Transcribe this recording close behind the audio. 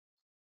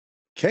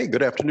Okay,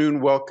 good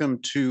afternoon. Welcome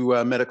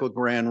to Medical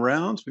Grand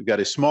Rounds. We've got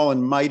a small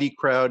and mighty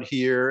crowd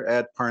here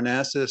at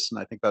Parnassus, and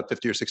I think about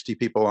 50 or 60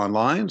 people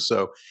online,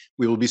 so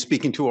we will be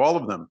speaking to all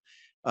of them.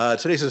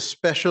 Today's a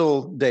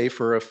special day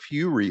for a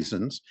few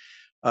reasons.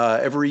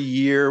 Every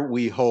year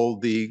we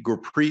hold the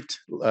Gurpreet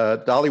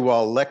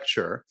Dhaliwal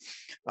Lecture.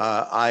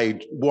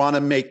 I want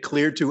to make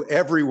clear to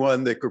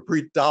everyone that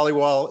Gurpreet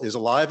Dhaliwal is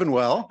alive and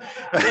well,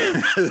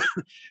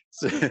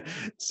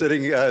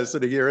 sitting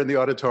here in the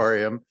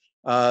auditorium.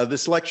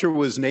 This lecture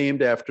was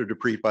named after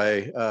Gurpreet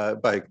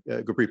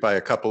by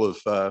a couple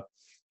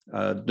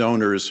of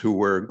donors who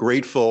were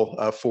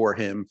grateful for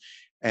him.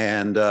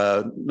 And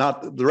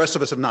not the rest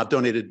of us have not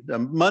donated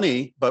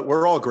money, but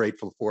we're all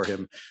grateful for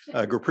him.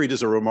 Gurpreet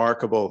is a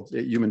remarkable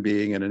human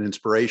being and an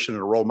inspiration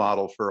and a role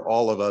model for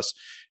all of us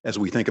as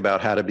we think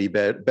about how to be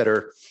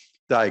better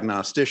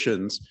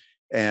diagnosticians.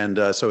 And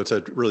so it's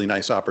a really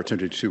nice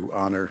opportunity to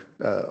honor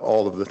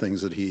all of the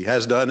things that he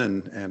has done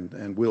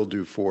and will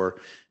do for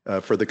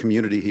the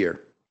community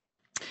here.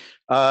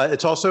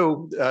 It's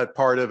also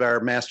part of our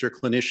Master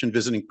Clinician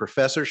Visiting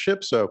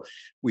Professorship. So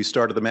we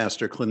started the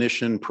Master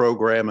Clinician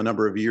program a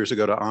number of years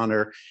ago to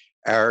honor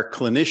our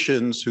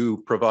clinicians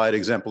who provide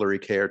exemplary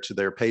care to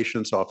their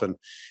patients. Often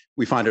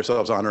we find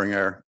ourselves honoring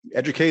our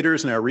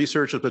educators and our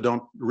researchers, but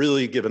don't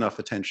really give enough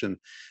attention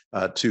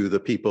to the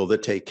people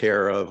that take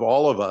care of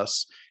all of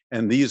us.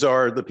 And these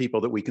are the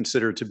people that we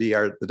consider to be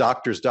the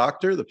doctor's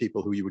doctor, the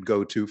people who you would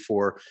go to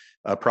for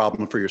a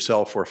problem for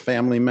yourself or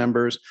family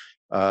members.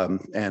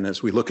 And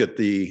as we look at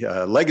the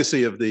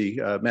legacy of the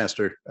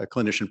Master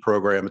Clinician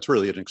program, it's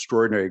really an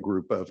extraordinary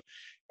group of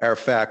our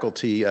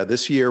faculty.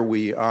 This year,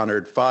 we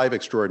honored 5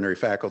 extraordinary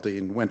faculty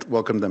and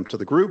welcomed them to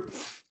the group.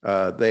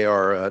 They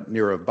are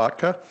Nirav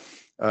Bhakta,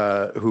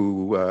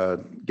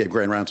 who gave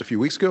grand rounds a few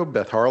weeks ago,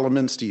 Beth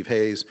Harleman, Steve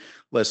Hayes,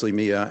 Leslie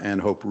Miya,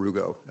 and Hope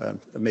Rugo,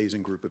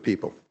 amazing group of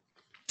people.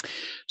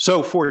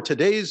 So for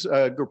today's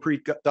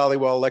Gurpreet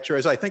Dhaliwal Lecture,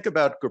 as I think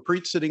about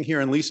Gurpreet sitting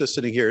here and Lisa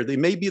sitting here, they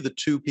may be the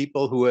two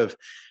people who have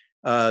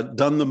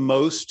done the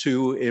most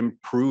to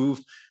improve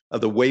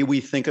the way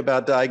we think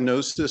about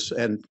diagnosis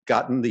and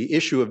gotten the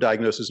issue of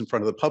diagnosis in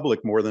front of the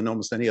public more than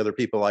almost any other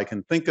people I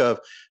can think of.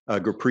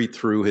 Gurpreet,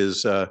 through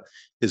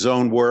his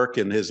own work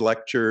and his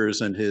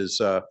lectures and his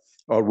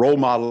role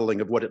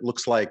modeling of what it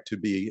looks like to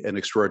be an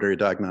extraordinary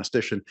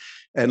diagnostician,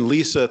 and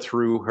Lisa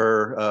through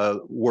her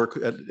work,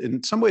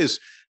 in some ways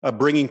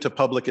bringing to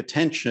public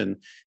attention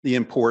the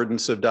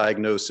importance of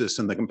diagnosis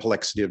and the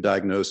complexity of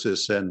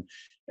diagnosis and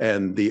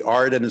the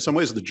art and in some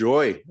ways the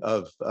joy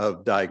of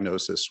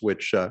diagnosis,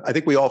 which I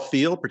think we all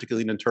feel,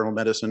 particularly in internal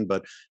medicine,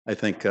 but I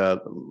think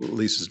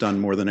Lisa's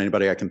done more than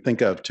anybody I can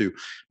think of to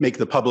make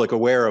the public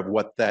aware of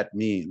what that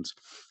means.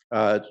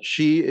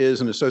 She is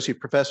an associate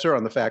professor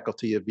on the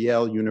faculty of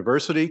Yale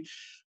University.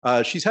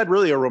 She's had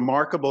really a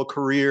remarkable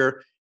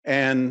career.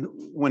 And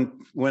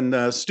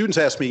when students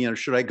ask me,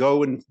 should I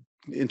go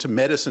into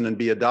medicine and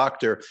be a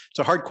doctor? It's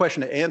a hard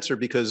question to answer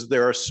because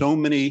there are so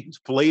many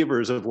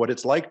flavors of what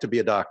it's like to be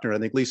a doctor. I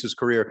think Lisa's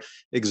career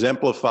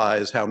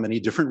exemplifies how many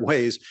different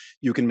ways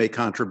you can make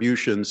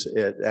contributions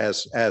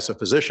as a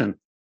physician.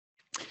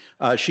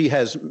 She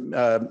has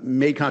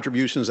made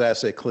contributions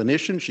as a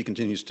clinician. She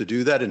continues to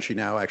do that, and she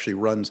now actually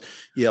runs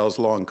Yale's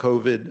long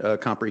COVID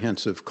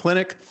comprehensive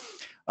clinic.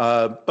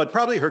 But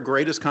probably her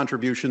greatest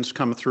contributions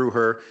come through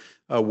her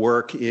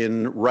work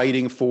in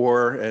writing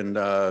for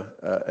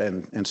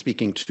and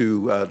speaking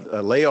to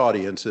lay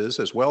audiences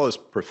as well as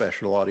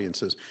professional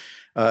audiences.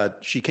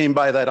 She came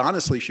by that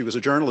honestly. She was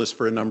a journalist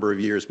for a number of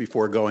years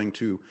before going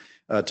to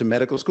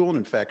medical school. And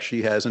in fact,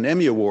 she has an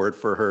Emmy Award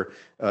for her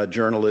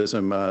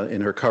journalism in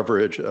her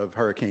coverage of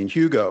Hurricane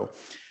Hugo.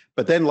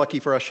 But then, lucky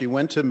for us, she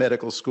went to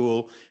medical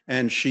school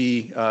and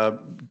she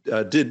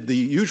did the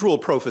usual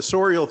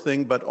professorial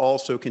thing, but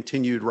also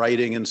continued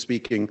writing and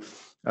speaking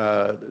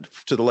to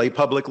the lay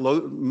public,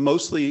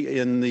 mostly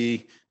in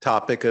the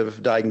topic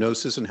of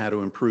diagnosis and how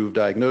to improve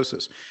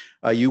diagnosis.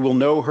 You will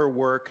know her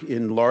work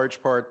in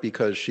large part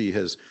because she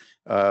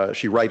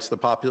writes the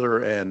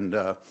popular and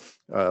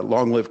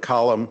long-lived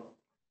column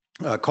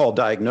called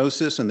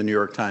Diagnosis in the New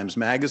York Times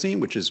Magazine,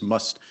 which is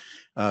must-do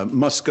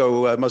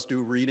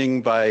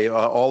reading by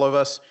all of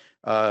us,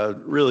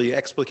 really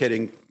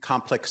explicating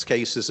complex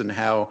cases and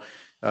how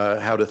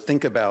to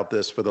think about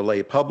this for the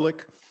lay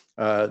public.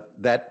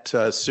 That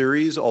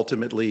series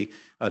ultimately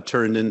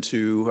turned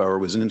into, or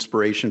was an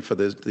inspiration for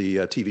the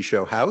TV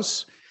show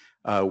House,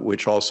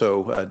 which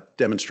also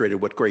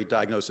demonstrated what great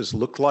diagnosis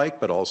looked like,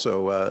 but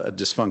also a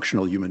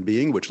dysfunctional human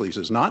being, which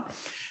Lisa's not.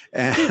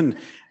 And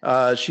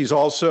she's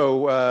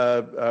also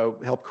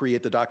helped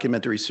create the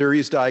documentary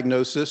series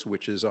Diagnosis,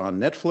 which is on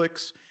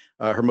Netflix.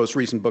 Her most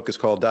recent book is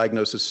called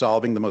Diagnosis: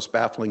 Solving the Most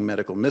Baffling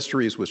Medical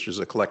Mysteries, which is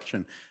a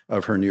collection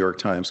of her New York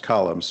Times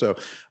columns. So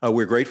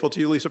we're grateful to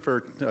you, Lisa,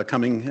 for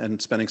coming and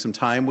spending some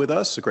time with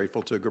us.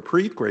 Grateful to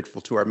Gurpreet,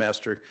 grateful to our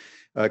Master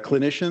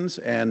Clinicians.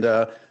 And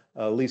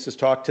Lisa's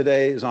talk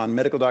today is on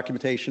medical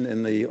documentation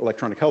in the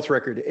electronic health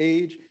record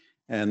age,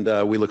 and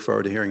we look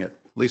forward to hearing it.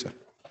 Lisa.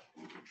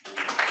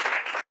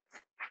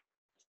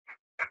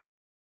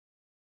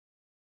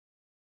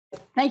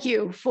 Thank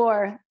you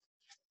for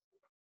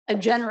a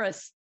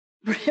generous,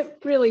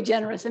 really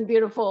generous and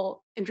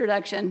beautiful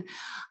introduction.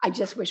 I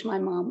just wish my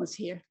mom was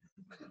here.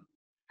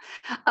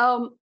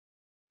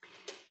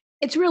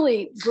 It's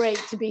really great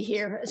to be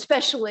here,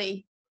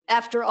 especially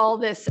after all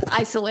this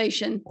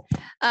isolation.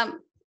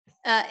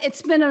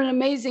 It's been an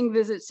amazing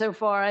visit so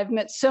far. I've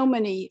met so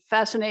many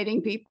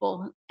fascinating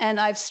people, and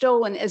I've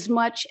stolen as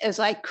much as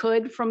I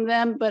could from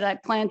them, but I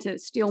plan to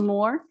steal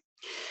more.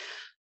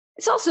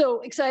 It's also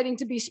exciting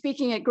to be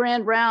speaking at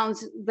Grand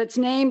Rounds that's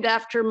named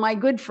after my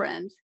good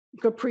friend,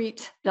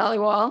 Gurpreet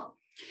Dhaliwal.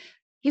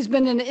 He's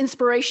been an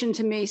inspiration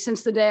to me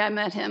since the day I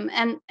met him,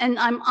 and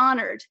I'm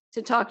honored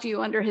to talk to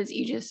you under his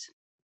aegis.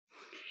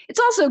 It's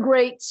also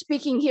great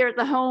speaking here at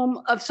the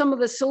home of some of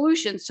the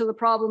solutions to the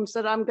problems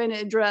that I'm going to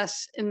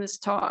address in this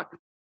talk.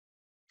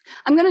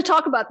 I'm going to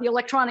talk about the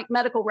electronic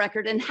medical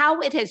record and how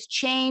it has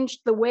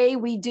changed the way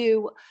we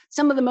do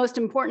some of the most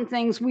important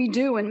things we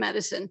do in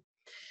medicine,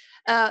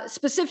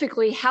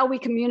 specifically how we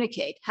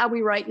communicate, how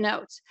we write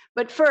notes.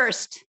 But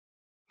first,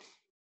 is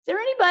there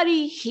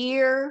anybody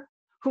here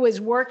who has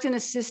worked in a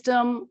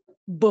system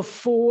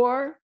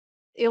before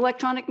the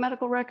electronic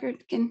medical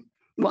record?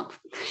 Well,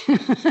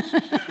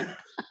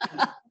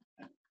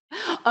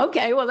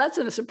 okay, well, that's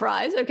a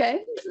surprise.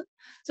 Okay,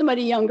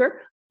 somebody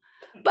younger.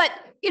 But,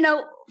 you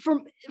know,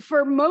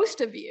 for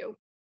most of you,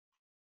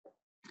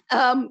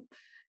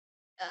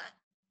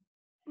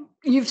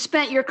 you've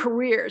spent your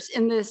careers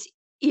in this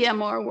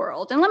EMR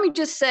world. And let me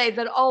just say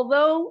that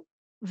although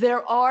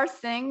there are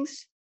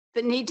things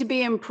that need to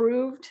be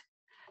improved,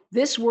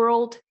 this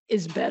world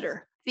is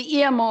better. The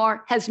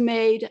EMR has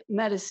made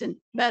medicine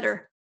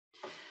better.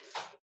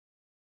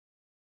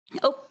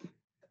 Oh,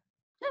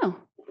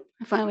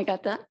 I finally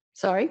got that.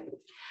 Sorry.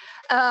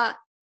 If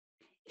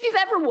you've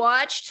ever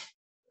watched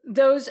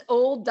those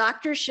old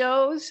doctor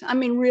shows, I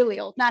mean, really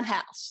old, not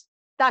House,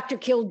 Dr.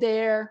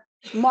 Kildare,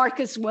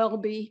 Marcus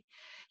Welby,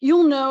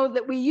 you'll know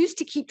that we used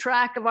to keep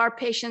track of our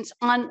patients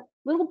on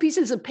little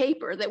pieces of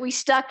paper that we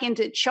stuck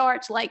into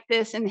charts like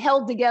this and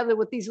held together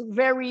with these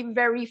very,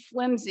 very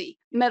flimsy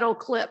metal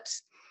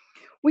clips.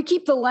 We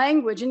keep the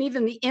language and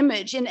even the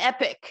image in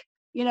Epic.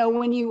 You know,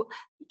 when you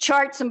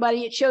chart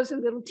somebody, it shows a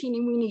little teeny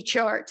weeny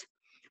chart,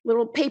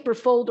 little paper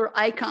folder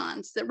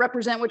icons that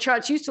represent what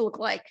charts used to look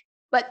like.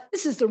 But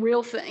this is the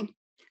real thing.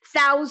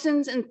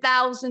 Thousands and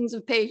thousands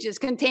of pages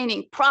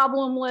containing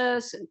problem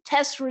lists and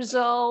test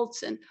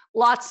results and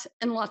lots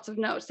of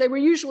notes. They were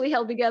usually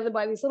held together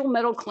by these little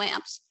metal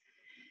clamps.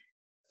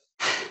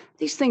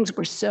 These things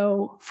were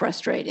so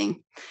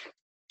frustrating.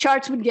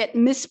 Charts would get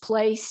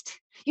misplaced.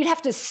 You'd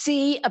have to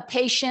see a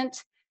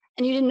patient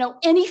and you didn't know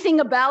anything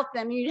about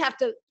them. You'd have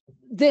to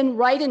then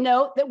write a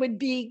note that would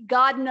be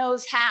God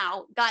knows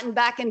how gotten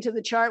back into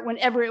the chart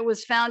whenever it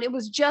was found. It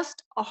was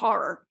just a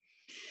horror.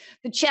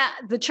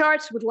 The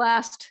charts would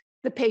last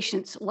the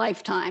patient's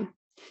lifetime.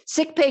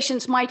 Sick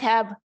patients might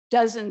have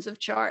dozens of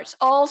charts,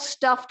 all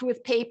stuffed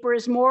with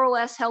papers, more or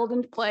less held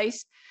in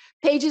place.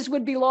 Pages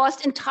would be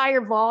lost,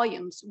 entire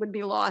volumes would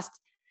be lost.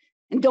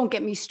 And don't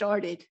get me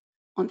started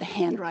on the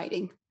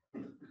handwriting.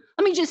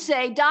 Let me just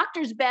say,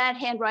 doctors' bad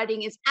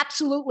handwriting is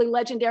absolutely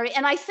legendary.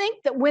 And I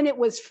think that when it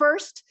was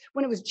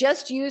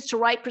just used to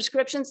write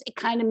prescriptions, it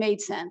kind of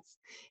made sense.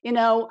 You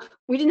know,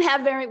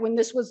 when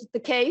this was the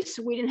case,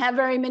 we didn't have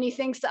very many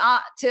things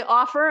to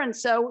offer. And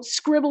so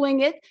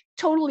scribbling it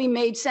totally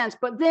made sense.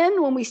 But then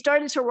when we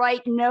started to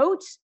write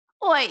notes,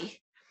 boy,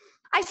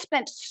 I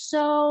spent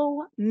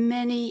so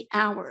many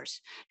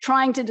hours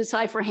trying to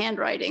decipher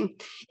handwriting.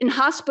 In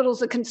hospitals,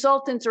 the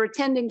consultants or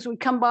attendings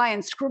would come by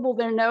and scribble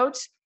their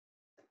notes.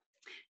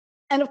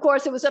 And of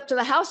course, it was up to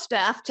the house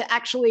staff to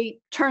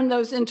actually turn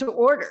those into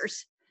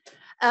orders.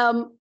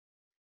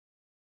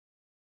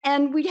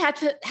 And we'd have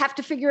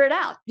to figure it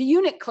out. The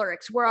unit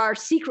clerks were our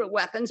secret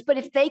weapons, but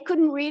if they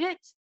couldn't read it,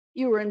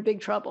 you were in big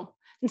trouble.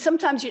 And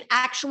sometimes you'd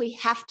actually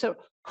have to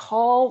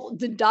call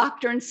the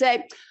doctor and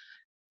say,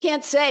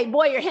 can't say,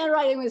 boy, your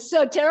handwriting was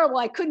so terrible,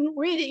 I couldn't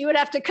read it. You would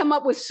have to come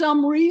up with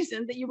some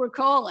reason that you were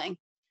calling.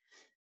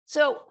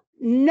 So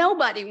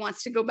nobody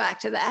wants to go back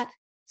to that.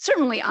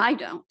 Certainly I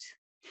don't.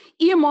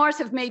 EMRs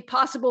have made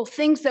possible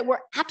things that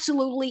were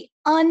absolutely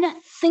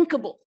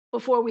unthinkable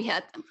before we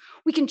had them.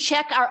 We can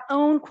check our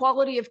own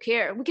quality of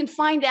care. We can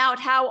find out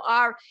how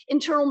our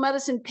internal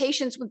medicine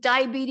patients with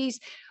diabetes,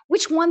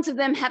 which ones of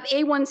them have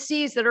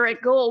A1Cs that are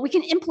at goal. We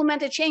can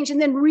implement a change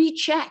and then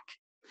recheck.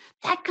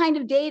 That kind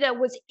of data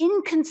was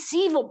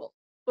inconceivable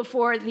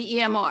before the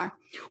EMR.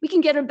 We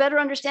can get a better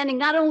understanding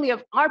not only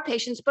of our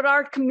patients, but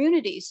our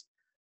communities.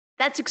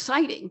 That's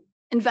exciting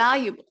and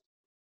valuable.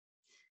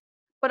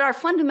 But our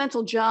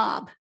fundamental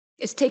job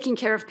is taking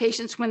care of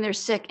patients when they're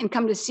sick and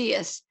come to see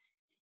us.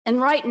 And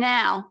right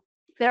now,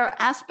 there are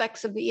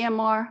aspects of the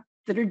EMR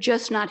that are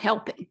just not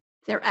helping.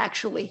 They're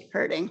actually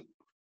hurting.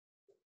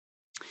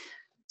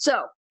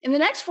 So in the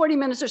next 40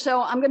 minutes or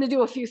so, I'm going to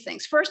do a few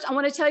things. First, I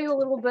want to tell you a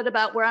little bit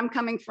about where I'm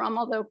coming from,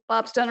 although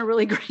Bob's done a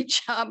really great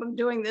job of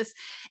doing this,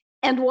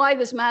 and why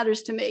this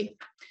matters to me.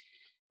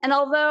 And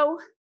although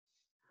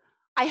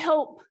I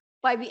hope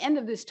by the end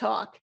of this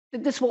talk,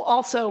 that this will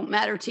also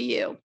matter to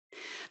you.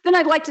 Then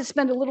I'd like to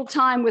spend a little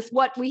time with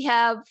what we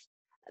have,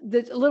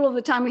 a little of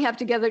the time we have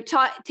together,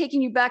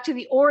 taking you back to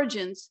the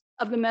origins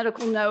of the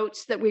medical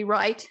notes that we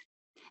write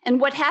and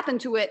what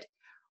happened to it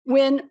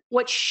when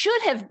what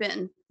should have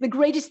been the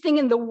greatest thing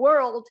in the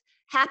world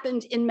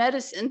happened in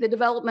medicine, the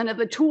development of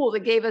a tool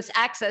that gave us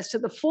access to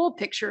the full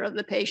picture of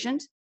the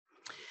patient,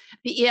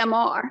 the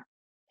EMR,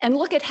 and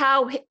look at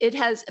how it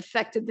has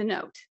affected the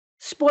note.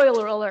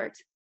 Spoiler alert,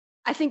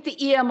 I think the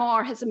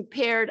EMR has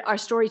impaired our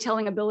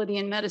storytelling ability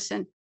in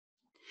medicine.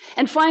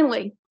 And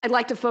finally, I'd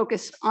like to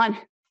focus on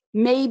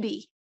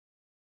maybe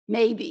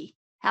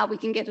how we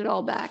can get it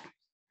all back.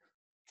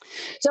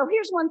 So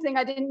here's one thing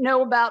I didn't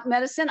know about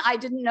medicine. I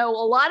didn't know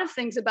a lot of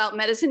things about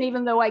medicine,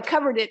 even though I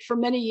covered it for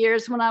many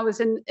years when I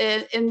was in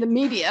the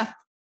media.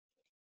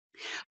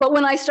 But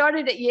when I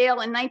started at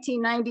Yale in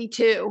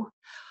 1992,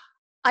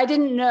 I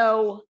didn't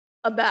know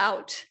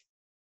about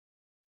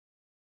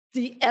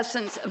the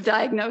essence of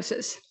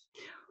diagnosis.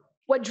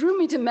 What drew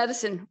me to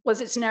medicine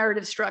was its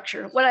narrative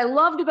structure. What I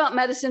loved about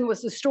medicine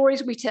was the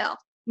stories we tell.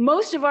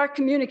 Most of our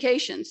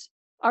communications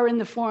are in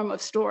the form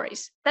of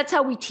stories. That's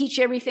how we teach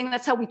everything.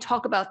 That's how we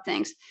talk about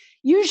things,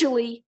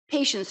 usually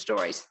patient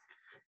stories.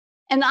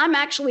 And I'm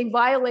actually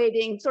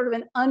violating sort of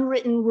an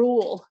unwritten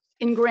rule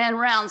in grand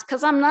rounds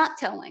because I'm not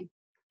telling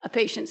a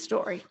patient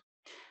story.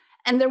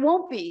 And there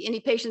won't be any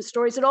patient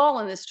stories at all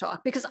in this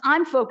talk because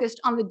I'm focused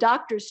on the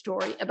doctor's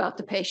story about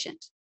the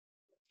patient.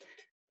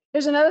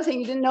 There's another thing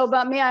you didn't know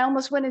about me. I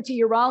almost went into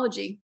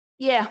urology.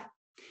 Yeah.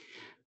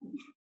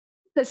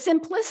 The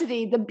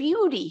simplicity, the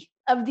beauty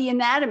of the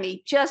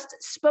anatomy just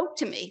spoke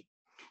to me.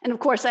 And of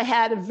course, I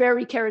had a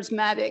very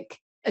charismatic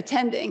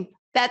attending.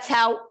 That's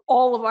how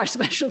all of our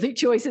specialty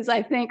choices,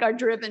 I think, are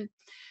driven.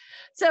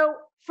 So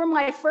for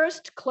my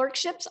first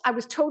clerkships, I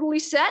was totally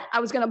set.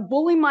 I was going to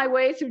bully my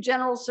way through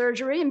general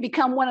surgery and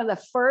become one of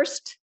the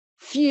first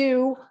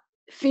few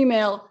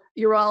female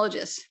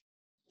urologists.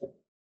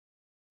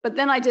 But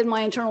then I did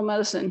my internal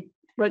medicine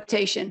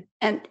rotation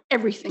and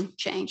everything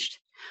changed.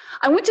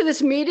 I went to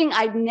this meeting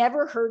I'd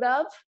never heard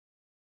of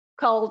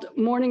called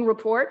Morning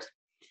Report,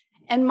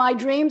 and my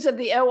dreams of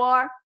the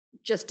OR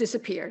just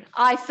disappeared.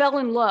 I fell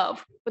in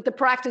love with the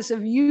practice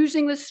of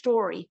using the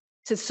story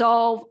to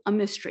solve a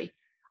mystery.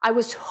 I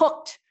was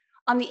hooked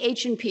on the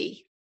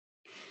H&P.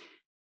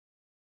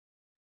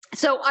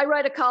 So I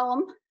write a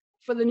column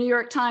for the New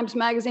York Times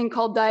Magazine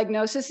called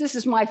Diagnosis. This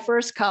is my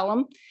first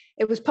column.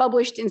 It was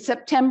published in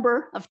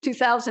September of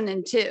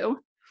 2002.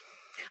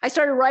 I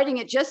started writing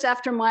it just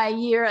after my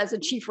year as a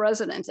chief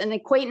resident. An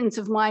acquaintance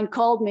of mine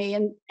called me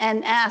and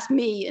asked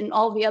me and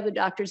all the other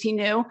doctors he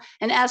knew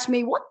and asked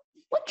me, what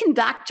can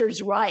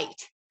doctors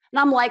write? And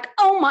I'm like,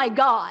 oh my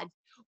God,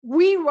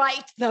 we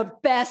write the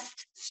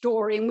best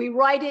story and we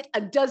write it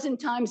a dozen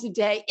times a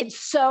day. It's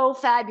so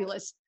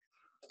fabulous.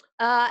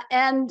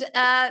 And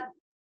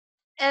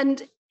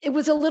it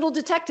was a little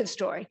detective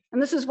story.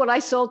 And this is what I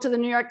sold to the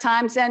New York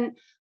Times. And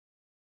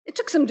it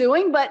took some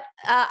doing, but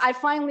I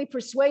finally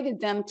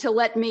persuaded them to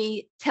let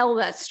me tell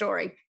that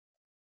story.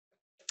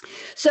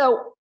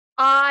 So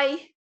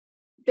I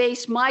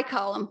based my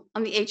column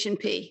on the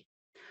H&P.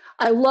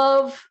 I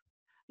love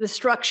the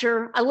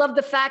structure. I love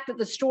the fact that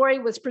the story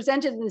was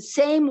presented in the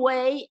same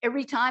way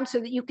every time so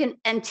that you can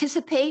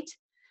anticipate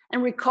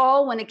and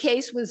recall when a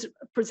case was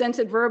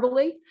presented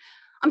verbally.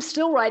 I'm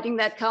still writing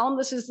that column.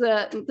 This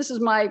is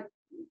my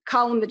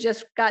column that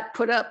just got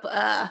put up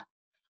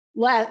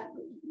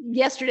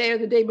yesterday or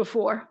the day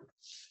before.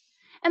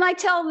 And I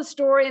tell the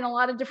story in a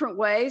lot of different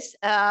ways.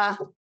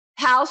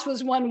 House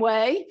was one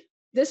way.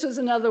 This was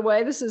another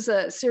way. This is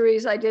a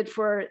series I did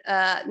for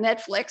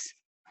Netflix.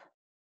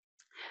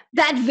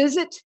 That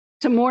visit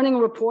to Morning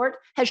Report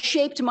has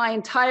shaped my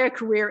entire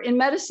career in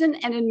medicine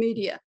and in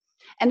media,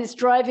 and it's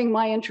driving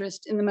my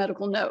interest in the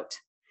medical note.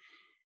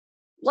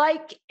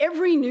 Like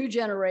every new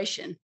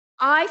generation,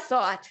 I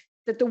thought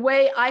that the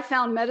way I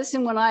found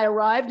medicine when I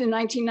arrived in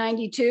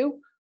 1992,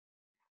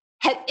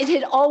 it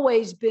had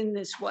always been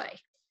this way.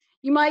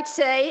 You might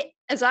say,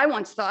 as I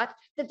once thought,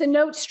 that the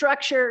note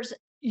structures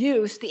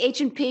used, the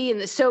H&P and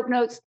the SOAP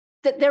notes,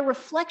 that they're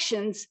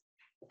reflections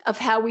of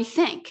how we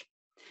think.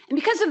 And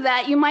because of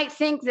that, you might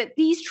think that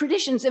these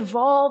traditions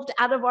evolved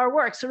out of our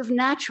work sort of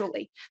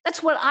naturally.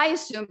 That's what I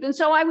assumed. And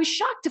so I was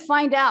shocked to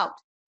find out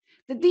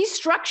that these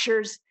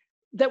structures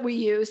that we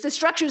use, the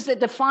structures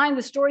that define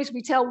the stories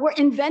we tell, were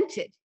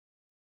invented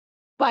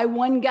by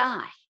one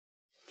guy.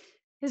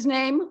 His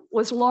name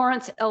was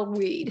Lawrence L.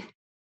 Weed.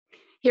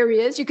 Here he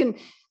is. You can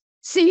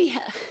see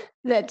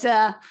that,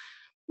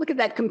 look at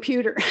that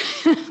computer.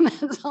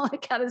 That's all I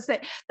gotta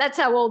say. That's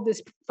how old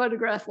this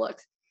photograph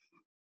looks.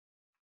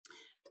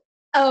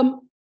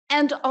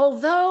 And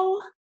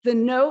although the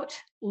note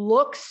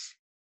looks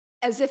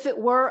as if it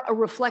were a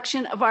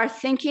reflection of our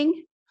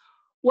thinking,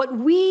 what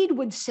Weed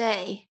would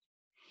say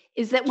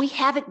is that we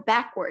have it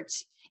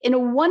backwards. In a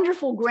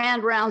wonderful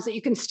grand rounds that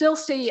you can still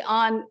see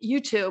on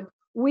YouTube,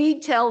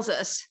 Weed tells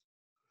us,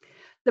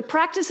 the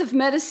practice of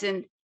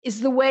medicine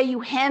is the way you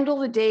handle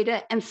the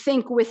data and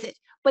think with it,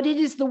 but it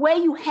is the way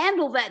you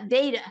handle that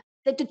data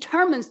that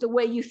determines the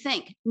way you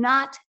think,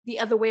 not the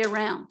other way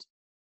around.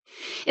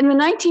 In the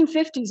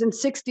 1950s and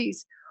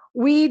 60s,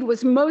 Weed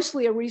was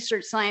mostly a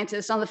research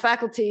scientist on the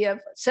faculty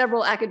of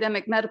several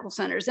academic medical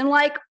centers. And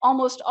like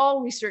almost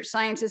all research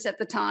scientists at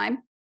the time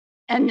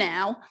and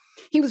now,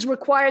 he was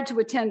required to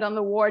attend on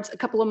the wards a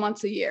couple of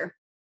months a year.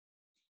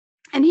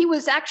 And he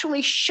was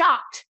actually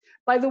shocked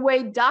by the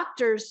way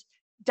doctors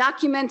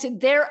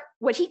documented their,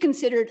 what he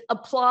considered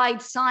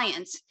applied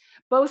science,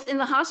 both in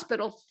the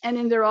hospital and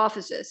in their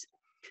offices.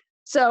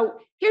 So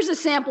here's a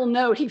sample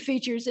note he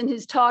features in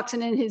his talks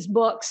and in his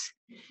books.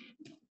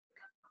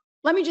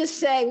 Let me just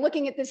say,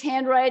 looking at this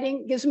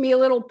handwriting gives me a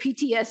little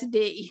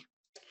PTSD.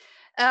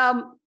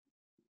 But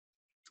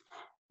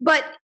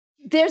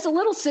there's a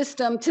little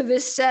system to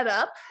this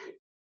setup.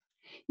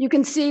 You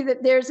can see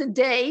that there's a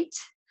date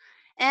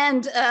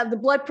and the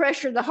blood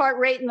pressure, the heart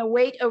rate, and the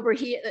weight over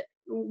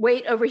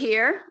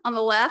here on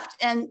the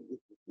left. And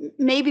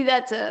maybe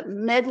that's a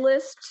med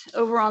list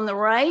over on the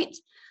right.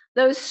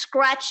 Those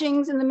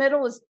scratchings in the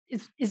middle,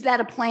 is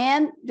that a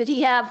plan? Did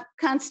he have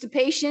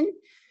constipation?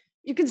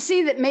 You can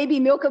see that maybe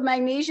milk of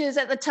magnesia is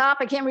at the top.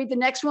 I can't read the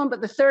next one,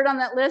 but the third on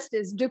that list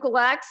is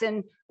Dulcolax,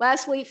 and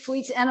lastly,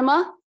 Fleet's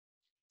enema.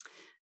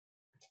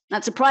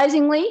 Not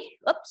surprisingly,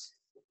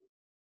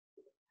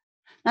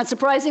 not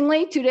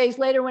surprisingly, 2 days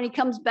later when he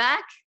comes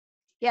back,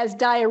 he has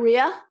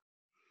diarrhea.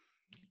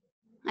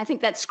 I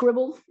think that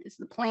scribble is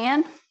the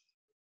plan.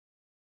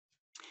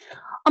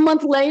 A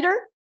month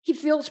later, he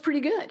feels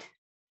pretty good.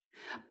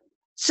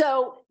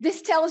 So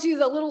this tells you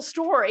the little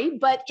story,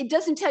 but it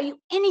doesn't tell you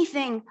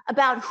anything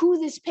about who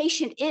this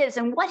patient is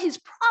and what his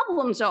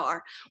problems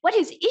are, what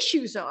his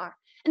issues are.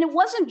 And it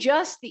wasn't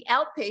just the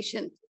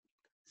outpatient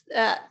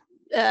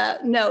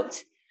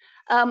notes.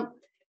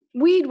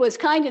 Weed was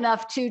kind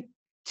enough to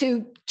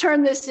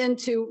turn this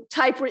into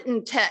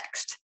typewritten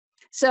text,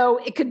 so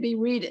it could be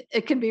read.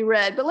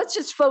 But let's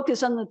just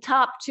focus on the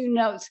top two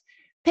notes.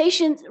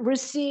 Patient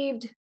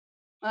received,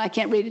 I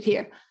can't read it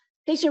here.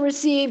 Patient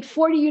received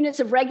 40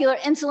 units of regular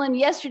insulin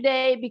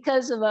yesterday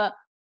because of a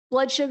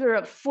blood sugar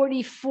of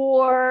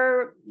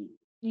 44,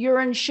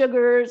 urine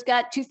sugars,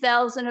 got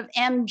 2,000 of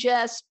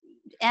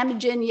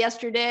Amigen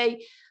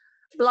yesterday,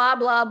 blah,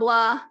 blah,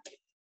 blah.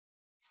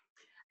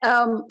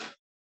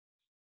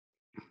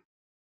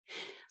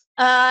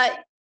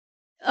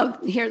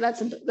 Here,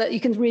 you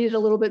can read it a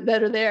little bit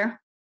better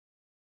there.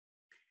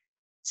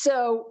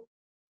 So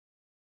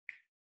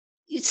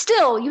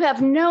still, you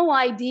have no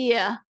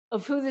idea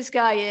of who this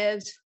guy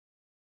is.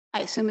 I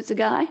assume it's a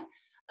guy.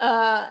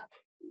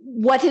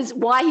 Why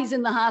he's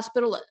in the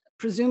hospital.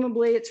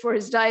 Presumably it's for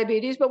his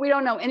diabetes, but we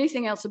don't know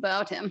anything else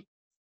about him.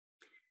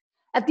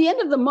 At the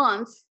end of the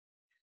month,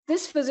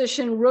 this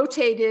physician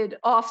rotated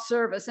off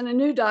service and a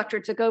new doctor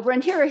took over,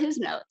 and here are his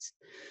notes.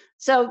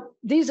 So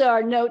these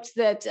are notes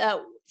that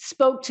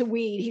spoke to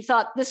Weed. He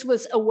thought this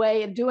was a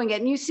way of doing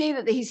it. And you see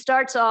that he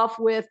starts off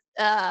with,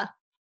 it's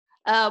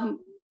a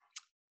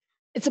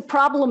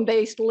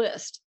problem-based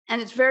list,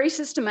 and it's very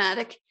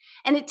systematic.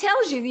 And it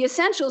tells you the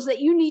essentials that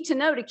you need to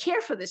know to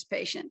care for this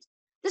patient.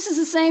 This is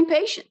the same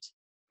patient.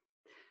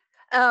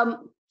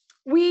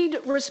 Weed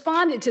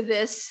responded to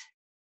this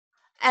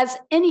as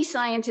any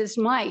scientist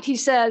might. He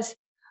says,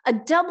 a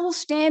double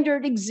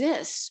standard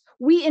exists.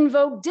 We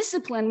invoke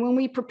discipline when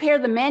we prepare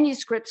the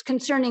manuscripts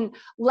concerning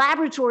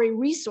laboratory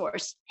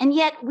resource, and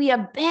yet we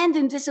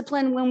abandon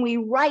discipline when we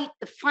write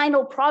the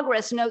final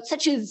progress notes,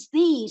 such as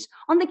these,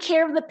 on the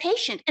care of the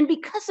patient. And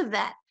because of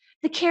that,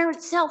 the care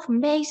itself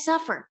may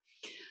suffer.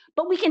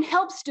 But we can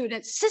help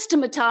students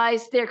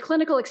systematize their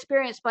clinical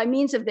experience by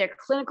means of their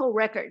clinical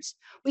records.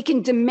 We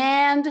can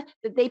demand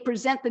that they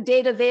present the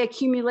data they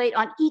accumulate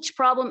on each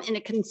problem in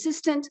a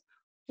consistent,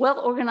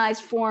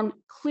 well-organized form,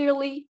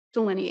 clearly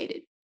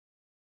delineated.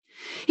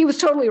 He was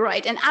totally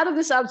right. And out of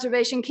this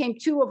observation came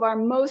two of our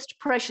most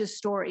precious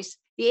stories,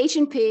 the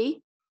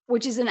H&P,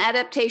 which is an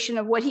adaptation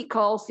of what he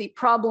calls the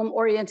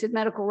problem-oriented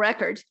medical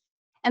record,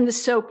 and the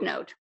SOAP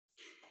note.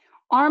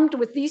 Armed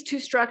with these two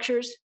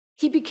structures,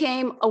 he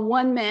became a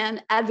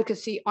one-man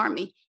advocacy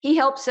army. He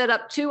helped set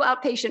up two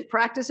outpatient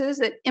practices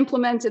that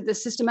implemented the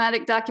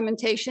systematic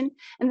documentation.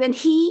 And then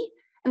he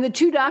and the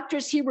two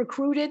doctors he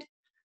recruited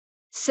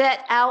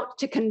set out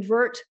to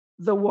convert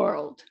the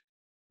world.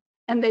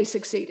 And they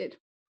succeeded.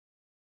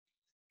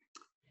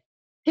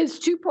 His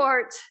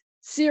two-part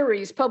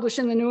series published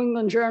in the New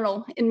England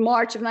Journal in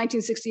March of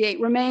 1968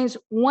 remains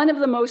one of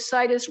the most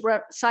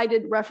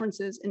cited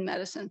references in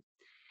medicine.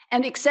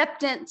 And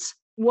acceptance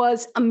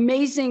was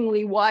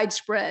amazingly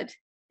widespread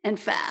and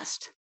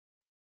fast.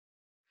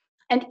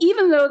 And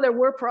even though there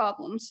were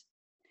problems,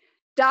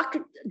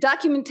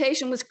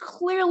 documentation was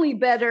clearly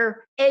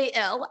better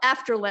AL,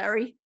 after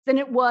Larry, than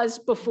it was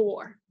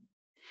before.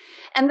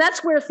 And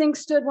that's where things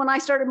stood when I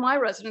started my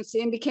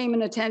residency and became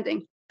an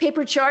attending.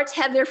 Paper charts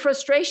had their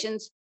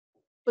frustrations,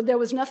 but there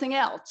was nothing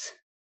else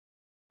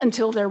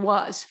until there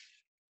was.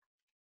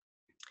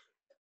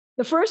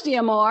 The first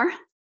EMR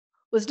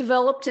was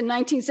developed in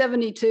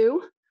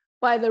 1972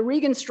 by the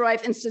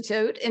Regenstrief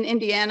Institute in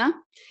Indiana.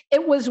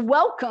 It was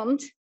welcomed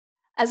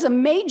as a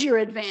major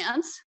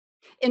advance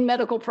in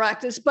medical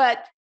practice,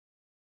 but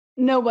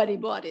nobody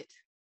bought it.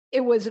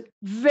 It was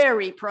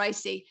very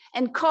pricey,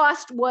 and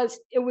cost was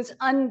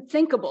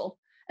unthinkable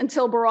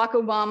until Barack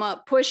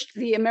Obama pushed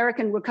the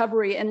American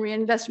Recovery and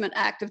Reinvestment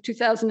Act of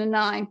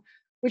 2009,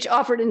 which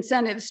offered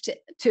incentives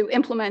to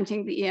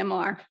implementing the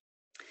EMR.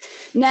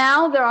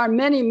 Now there are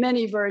many,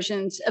 many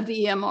versions of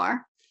the EMR,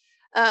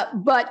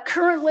 but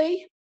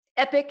currently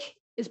Epic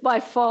is by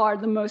far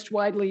the most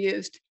widely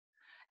used.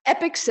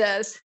 Epic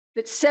says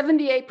that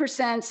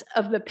 78%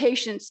 of the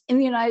patients in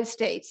the United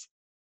States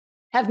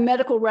have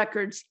medical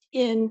records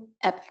in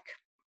Epic.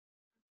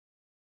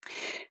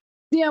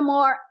 The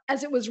EMR,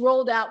 as it was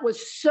rolled out,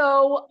 was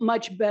so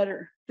much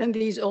better than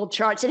these old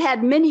charts. It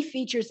had many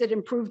features that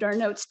improved our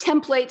notes.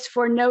 Templates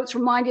for notes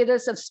reminded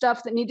us of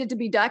stuff that needed to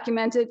be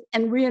documented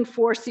and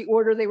reinforced the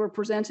order they were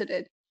presented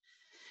in.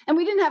 And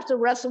we didn't have to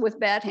wrestle with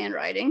bad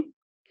handwriting.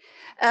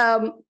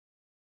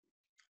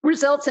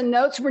 Results and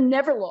notes were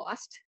never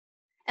lost,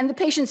 and the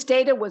patient's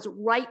data was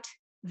right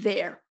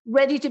there,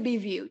 ready to be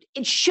viewed.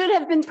 It should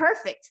have been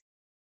perfect,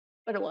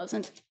 but it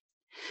wasn't.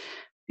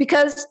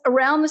 Because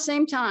around the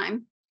same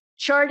time,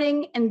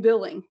 charting and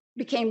billing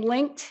became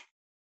linked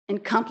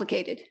and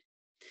complicated.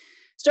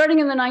 Starting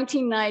in the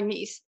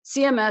 1990s,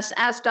 CMS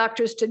asked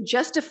doctors to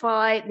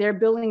justify their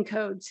billing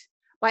codes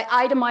by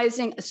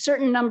itemizing a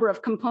certain number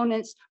of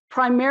components,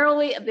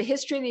 primarily of the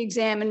history of the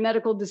exam and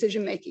medical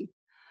decision-making.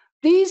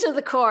 These are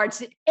the cards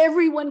that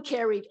everyone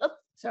carried.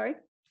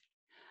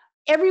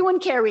 Everyone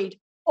carried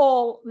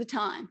all the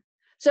time.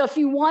 So if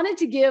you wanted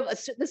to give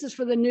this is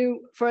for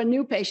a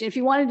new patient, if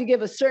you wanted to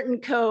give a certain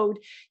code,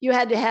 you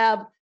had to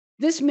have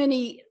this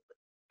many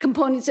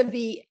components of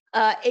the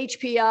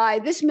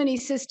HPI, this many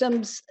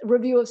systems,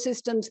 review of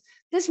systems,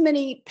 this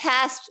many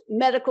past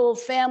medical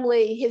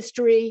family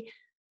history,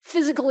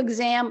 physical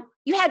exam.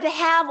 You had to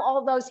have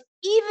all those,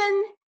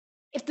 even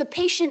if the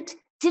patient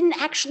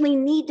didn't actually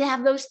need to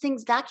have those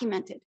things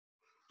documented.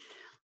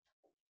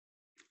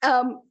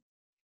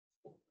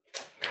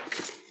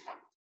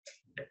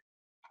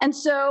 And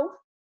so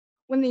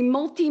when the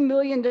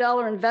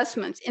multi-million-dollar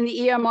investment in the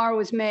EMR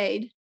was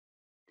made,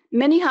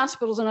 many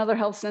hospitals and other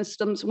health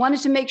systems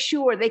wanted to make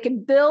sure they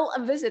could bill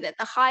a visit at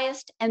the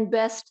highest and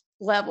best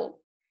level.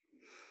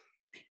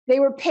 They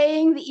were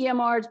paying the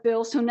EMR's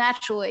bill, so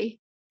naturally,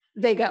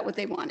 they got what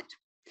they wanted.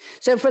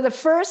 So for the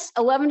first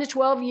 11 to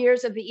 12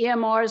 years of the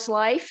EMR's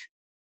life,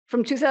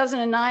 from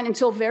 2009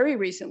 until very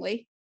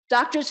recently,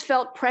 doctors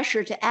felt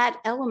pressure to add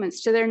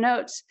elements to their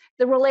notes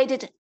that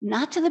related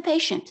not to the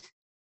patient,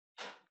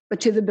 but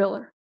to the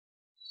biller.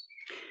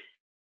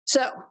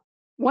 So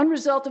one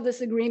result of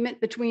this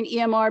agreement between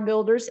EMR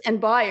builders and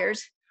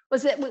buyers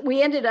was that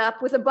we ended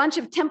up with a bunch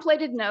of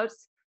templated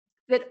notes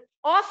that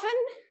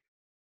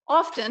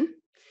often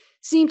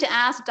seem to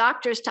ask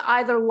doctors to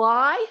either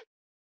lie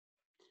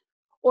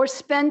or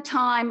spend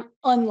time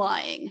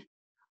unlying,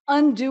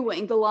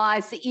 undoing the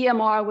lies the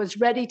EMR was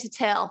ready to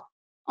tell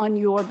on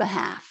your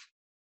behalf.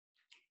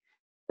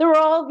 There were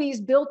all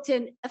these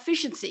built-in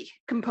efficiency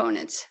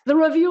components, the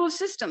review of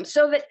systems,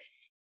 so that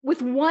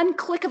with one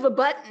click of a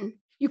button,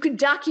 you could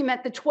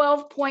document the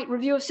 12-point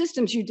review of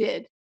systems you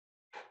did.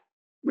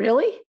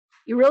 Really?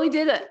 You really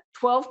did a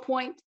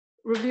 12-point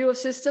review of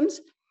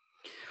systems?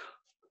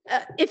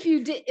 If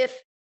you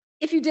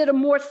did a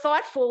more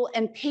thoughtful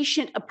and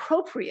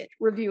patient-appropriate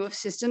review of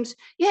systems,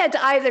 you had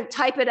to either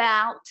type it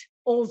out,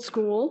 old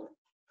school,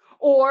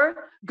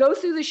 or go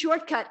through the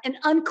shortcut and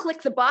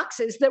unclick the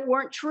boxes that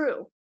weren't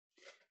true.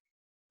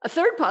 A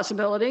third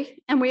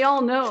possibility, and we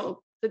all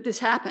know that this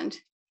happened,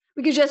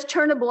 we could just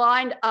turn a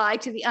blind eye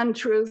to the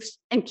untruths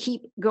and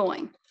keep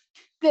going.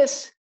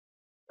 This,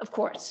 of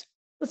course,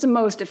 was the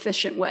most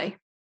efficient way.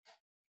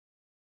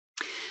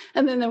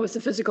 And then there was the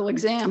physical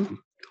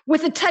exam.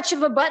 With a touch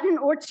of a button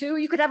or two,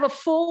 you could have a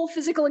full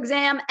physical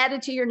exam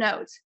added to your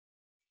notes.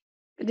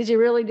 But did you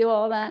really do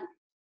all that?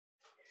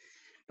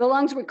 The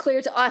lungs were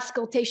clear to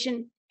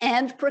auscultation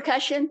and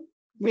percussion.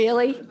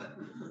 Really?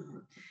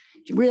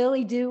 Did you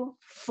really do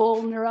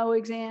full neuro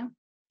exam?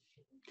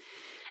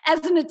 As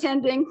an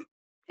attending,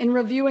 in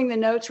reviewing the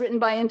notes written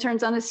by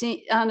interns on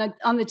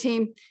the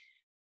team,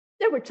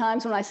 there were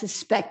times when I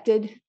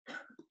suspected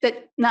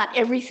that not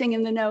everything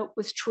in the note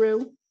was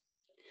true.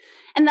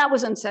 And that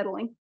was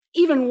unsettling.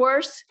 Even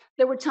worse,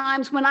 there were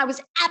times when I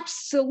was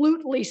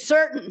absolutely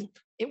certain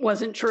it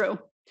wasn't true.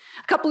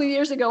 A couple of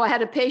years ago, I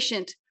had a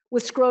patient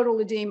with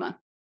scrotal edema.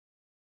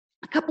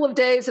 A couple of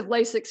days of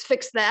Lasix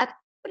fixed that,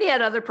 but he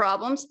had other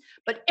problems.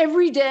 But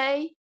every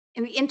day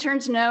in the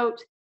intern's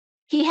note,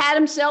 he had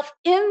himself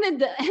in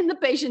the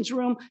patient's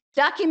room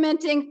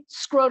documenting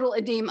scrotal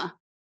edema.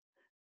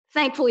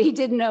 Thankfully, he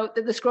did note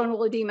that the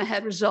scrotal edema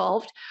had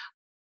resolved,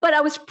 but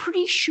I was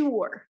pretty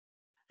sure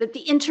that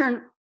the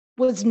intern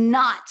was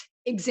not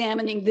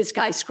examining this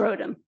guy's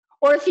scrotum.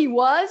 Or if he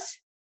was,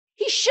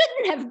 he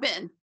shouldn't have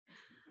been.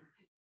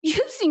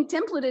 Using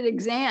templated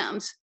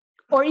exams,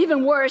 or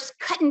even worse,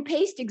 cut and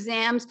paste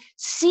exams,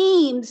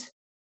 seems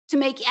to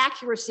make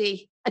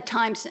accuracy a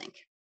time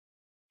sink.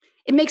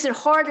 It makes it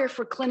harder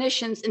for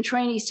clinicians and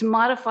trainees to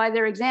modify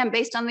their exam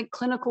based on the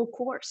clinical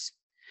course.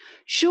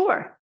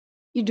 Sure,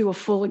 you do a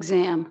full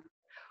exam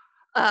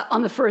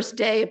on the first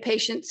day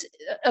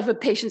of a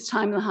patient's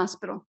time in the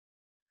hospital.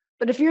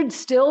 But if you're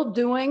still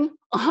doing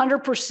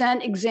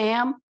 100%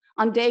 exam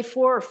on day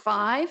 4 or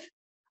 5,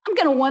 I'm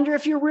going to wonder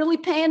if you're really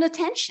paying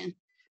attention,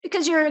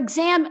 because your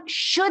exam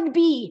should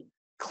be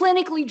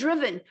clinically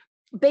driven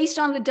based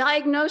on the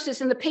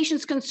diagnosis and the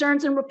patient's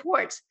concerns and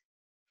reports.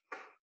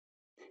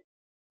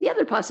 The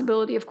other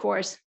possibility, of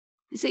course,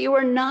 is that you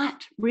are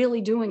not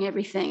really doing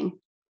everything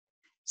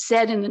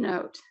said in the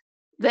note,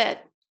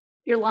 that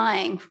you're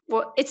lying.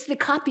 Well, it's the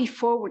copy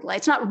forward lie.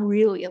 It's not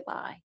really a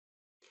lie.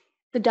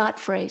 The dot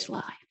phrase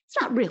lie.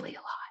 It's not really a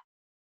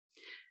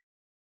lie.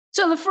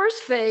 So the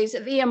first phase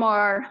of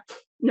EMR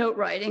note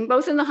writing,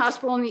 both in the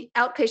hospital and the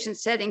outpatient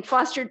setting,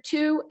 fostered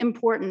 2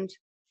 important,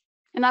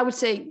 and I would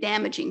say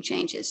damaging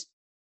changes.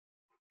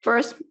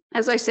 First,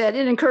 as I said,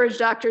 it encouraged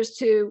doctors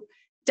to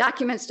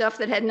document stuff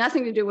that had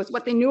nothing to do with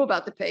what they knew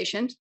about the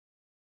patient,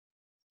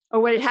 or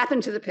what had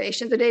happened to the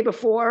patient the day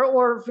before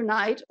or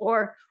overnight,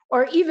 or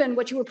even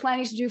what you were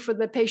planning to do for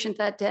the patient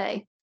that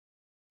day.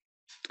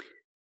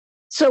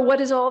 So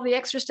what is all the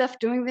extra stuff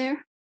doing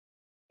there?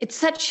 It's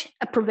such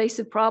a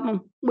pervasive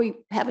problem. We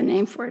have a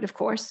name for it, of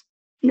course,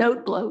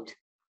 note bloat.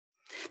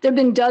 There have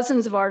been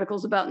dozens of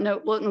articles about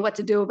note bloat and what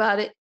to do about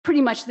it,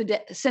 pretty much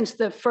since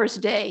the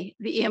first day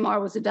the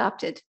EMR was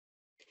adopted.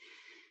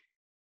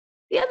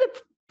 The other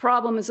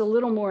problem is a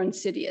little more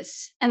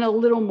insidious and a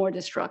little more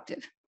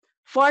destructive.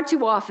 Far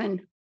too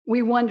often,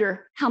 we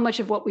wonder how much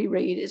of what we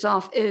read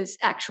is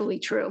actually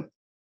true.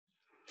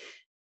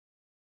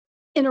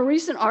 In a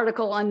recent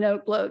article on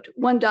note bloat,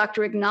 one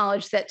doctor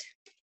acknowledged that,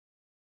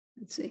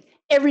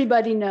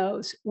 everybody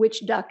knows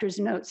which doctor's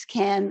notes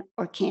can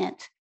or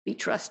can't be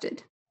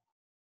trusted.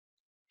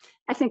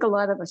 I think a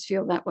lot of us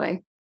feel that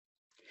way.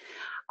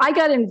 I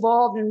got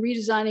involved in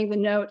redesigning the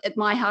note at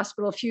my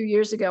hospital a few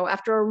years ago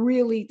after a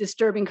really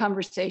disturbing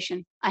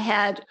conversation I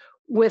had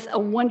with a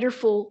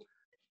wonderful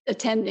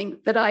attending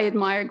that I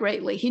admire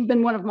greatly. He'd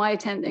been one of my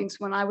attendings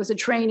when I was a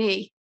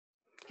trainee.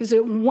 He was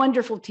a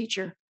wonderful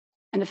teacher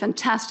and a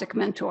fantastic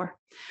mentor.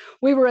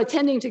 We were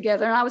attending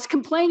together, and I was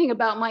complaining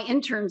about my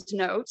intern's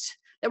notes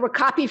that were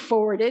copy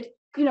forwarded.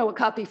 You know what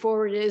copy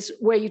forward is,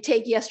 where you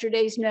take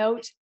yesterday's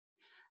note,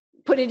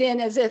 put it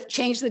in as if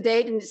change the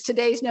date, and it's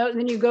today's note, and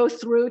then you go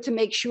through to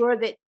make sure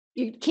that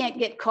you can't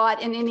get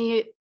caught in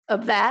any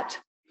of that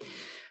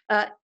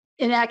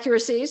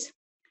inaccuracies.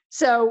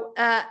 So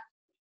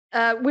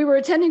we were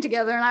attending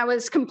together, and I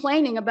was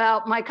complaining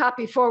about my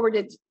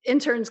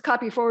intern's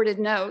copy forwarded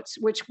notes,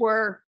 which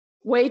were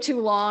way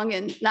too long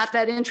and not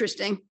that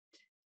interesting.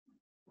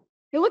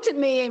 He looked at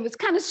me and was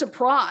kind of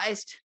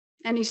surprised,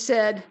 and he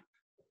said,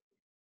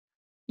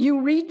 "You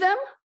read them?"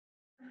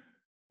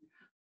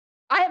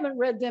 I haven't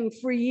read them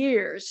for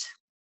years.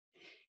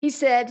 He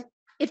said,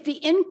 "If the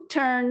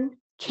intern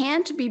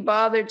can't be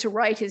bothered to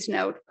write his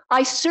note,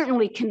 I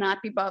certainly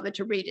cannot be bothered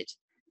to read it.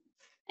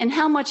 And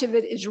how much of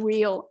it is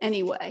real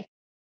anyway?"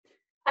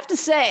 I have to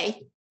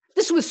say,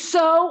 this was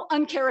so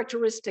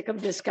uncharacteristic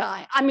of this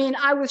guy. I mean,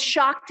 I was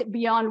shocked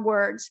beyond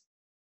words.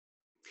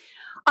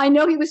 I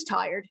know he was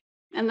tired,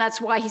 and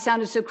that's why he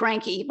sounded so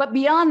cranky. But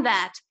beyond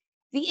that,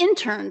 the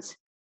interns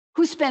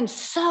who spend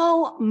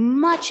so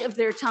much of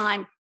their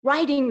time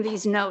writing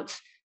these notes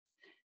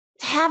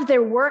to have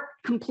their work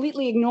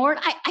completely ignored,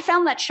 I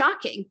found that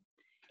shocking.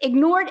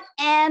 Ignored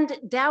and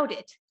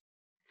doubted.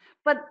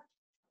 But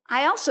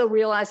I also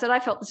realized that I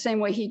felt the same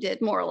way he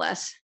did, more or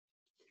less.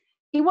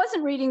 He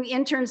wasn't reading the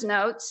intern's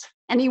notes,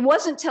 and he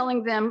wasn't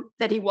telling them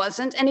that he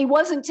wasn't, and he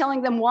wasn't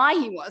telling them why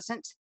he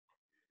wasn't.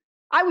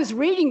 I was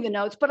reading the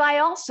notes, but I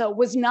also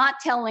was not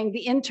telling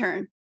the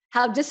intern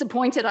how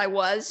disappointed I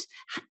was,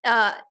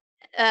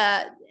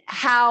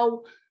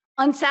 how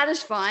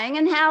unsatisfying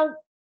and how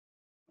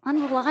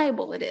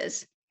unreliable it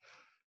is.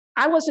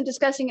 I wasn't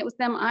discussing it with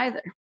them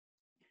either.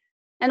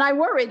 And I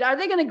worried, are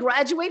they going to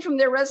graduate from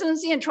their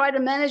residency and try to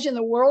manage in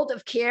the world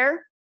of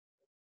care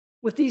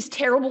with these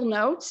terrible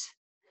notes?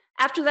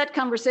 After that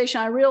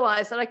conversation, I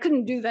realized that I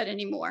couldn't do that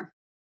anymore.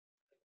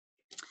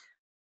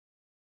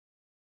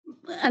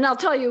 And I'll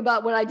tell you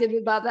about what I did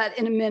about that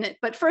in a minute.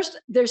 But first,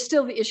 there's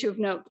still the issue of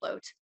note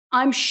bloat.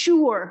 I'm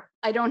sure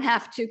I don't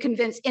have to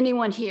convince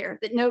anyone here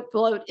that note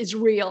bloat is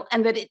real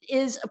and that it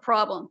is a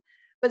problem.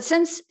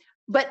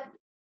 But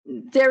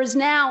there is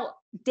now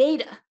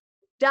data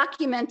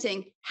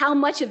documenting how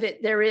much of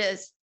it there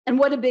is and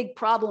what a big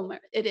problem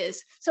it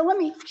is. So let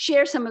me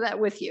share some of that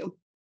with you.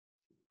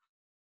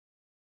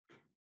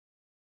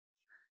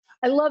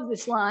 I love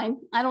this line.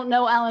 I don't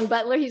know Alan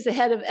Butler, he's the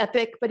head of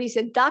EPIC, but he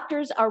said,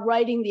 doctors are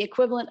writing the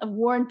equivalent of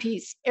War and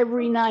Peace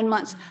every 9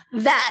 months.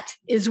 That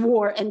is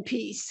War and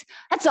Peace.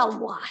 That's a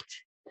lot.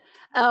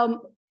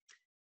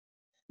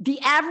 The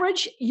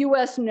average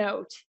US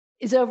note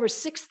is over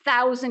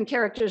 6,000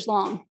 characters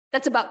long.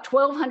 That's about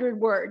 1,200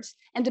 words.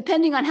 And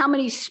depending on how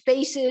many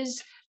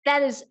spaces,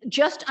 that is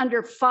just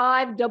under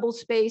 5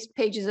 double-spaced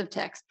pages of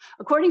text.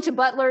 According to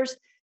Butler's,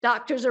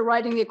 doctors are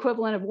writing the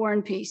equivalent of War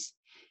and Peace.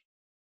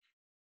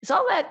 Is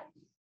all that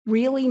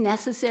really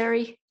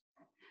necessary?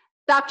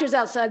 Doctors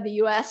outside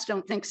the US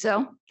don't think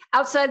so.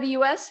 Outside the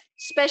US,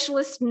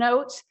 specialist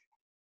notes,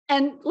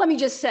 and let me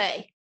just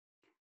say,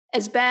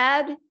 as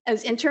bad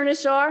as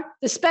internists are,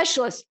 the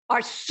specialists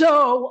are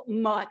so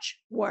much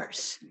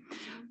worse.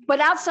 But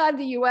outside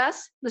the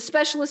US, the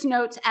specialist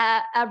notes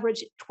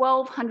average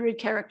 1,200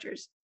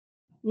 characters,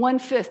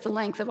 1/5 the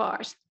length of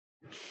ours.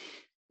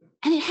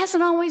 And it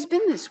hasn't always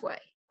been this way.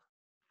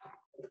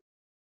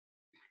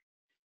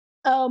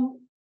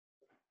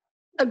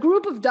 A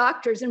group of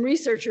doctors and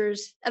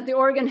researchers at the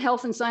Oregon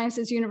Health and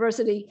Sciences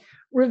University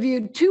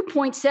reviewed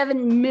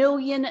 2.7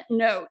 million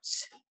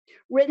notes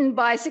written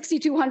by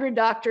 6,200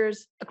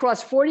 doctors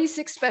across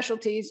 46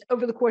 specialties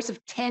over the course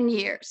of 10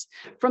 years,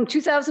 from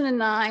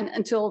 2009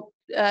 until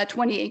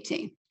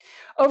 2018.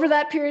 Over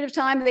that period of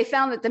time, they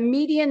found that the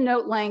median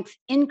note length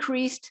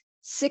increased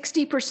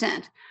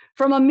 60%,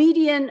 from a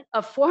median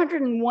of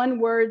 401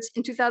 words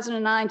in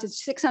 2009 to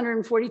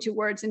 642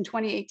 words in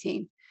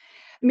 2018.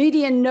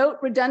 Median note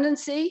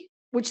redundancy,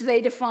 which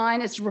they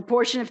define as a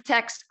proportion of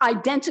text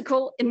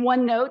identical in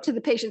one note to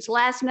the patient's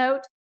last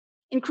note,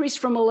 increased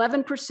from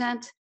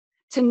 11%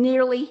 to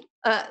nearly,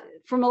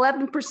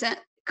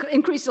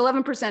 increased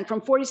 11%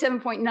 from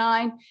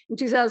 47.9 in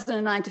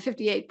 2009 to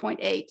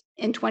 58.8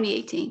 in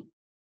 2018.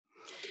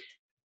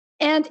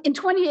 And in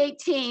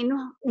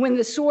 2018, when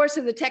the source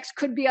of the text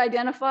could be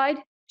identified,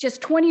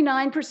 just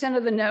 29%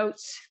 of the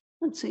notes,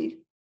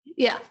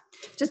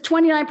 just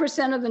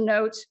 29% of the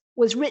notes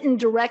was written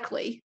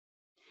directly,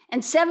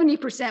 and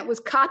 70% was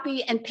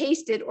copy and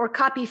pasted or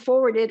copy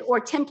forwarded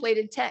or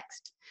templated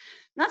text.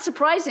 Not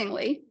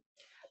surprisingly,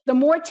 the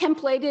more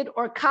templated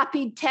or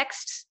copied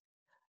texts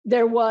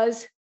there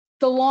was,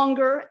 the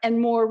longer and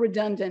more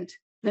redundant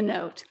the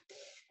note.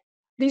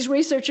 These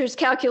researchers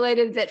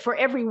calculated that for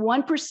every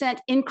 1%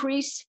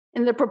 increase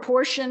in the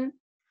proportion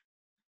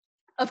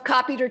of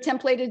copied or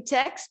templated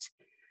text,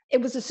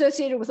 it was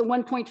associated with a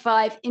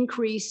 1.5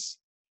 increase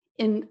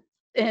in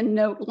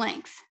note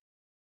length.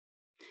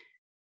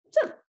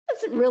 So it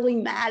doesn't really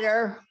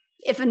matter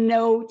if a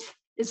note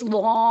is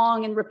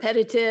long and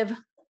repetitive.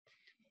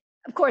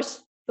 Of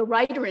course, the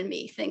writer in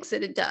me thinks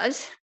that it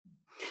does.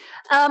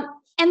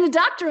 And the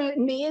doctor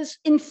in me is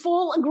in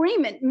full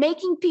agreement.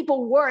 Making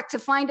people work to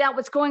find out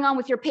what's going on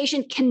with your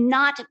patient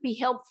cannot be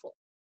helpful.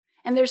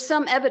 And there's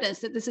some evidence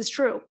that this is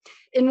true.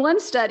 In one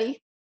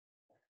study,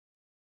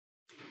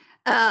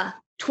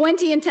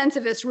 20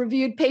 intensivists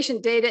reviewed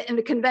patient data in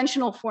the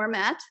conventional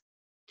format,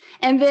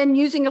 and then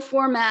using a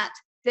format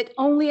that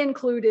only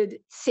included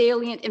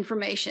salient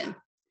information.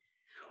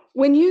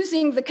 When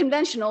using the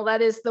conventional,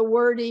 that is the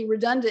wordy,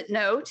 redundant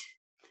note,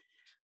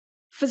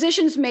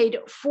 physicians made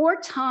 4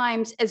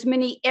 times as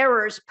many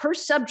errors per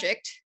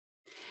subject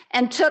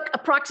and took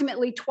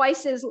approximately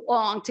twice as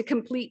long to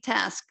complete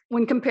tasks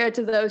when compared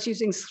to those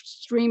using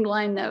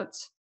streamlined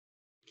notes.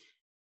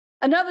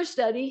 Another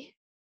study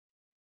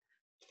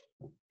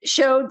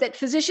showed that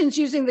physicians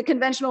using the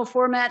conventional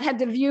format had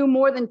to view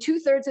more than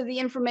 2/3 of the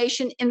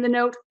information in the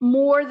note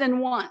more than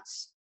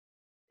once.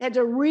 They had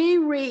to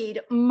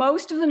reread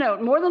most of the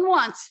note more than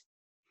once,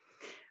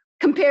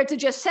 compared to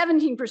just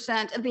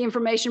 17% of the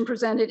information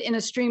presented in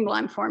a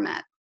streamlined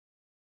format.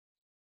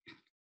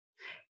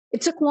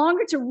 It took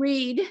longer to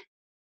read,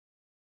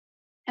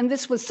 and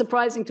this was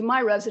surprising to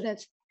my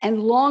residents,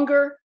 and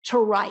longer to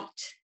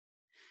write.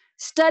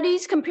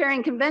 Studies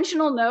comparing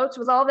conventional notes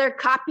with all their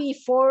copy,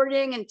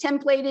 forwarding, and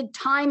templated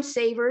time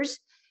savers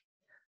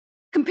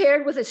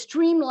compared with a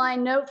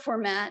streamlined note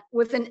format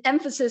with an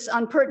emphasis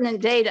on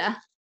pertinent data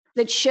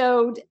that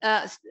showed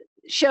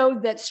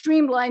that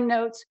streamlined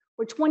notes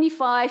were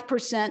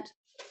 25%,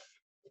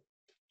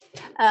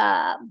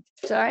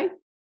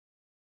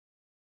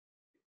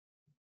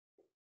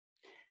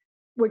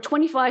 were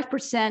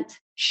 25%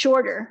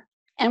 shorter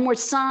and were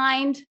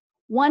signed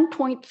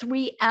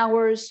 1.3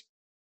 hours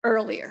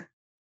earlier.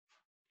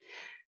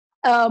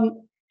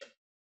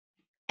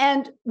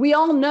 And we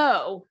all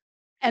know,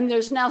 and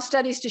there's now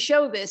studies to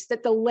show this,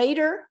 that the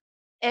later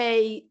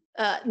a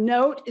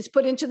note is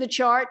put into the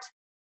chart,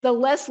 the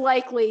less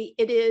likely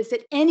it is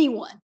that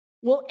anyone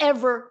will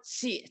ever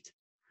see it.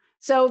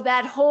 So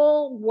that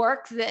whole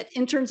work that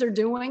interns are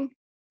doing,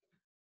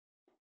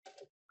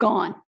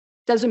 gone,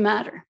 doesn't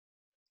matter.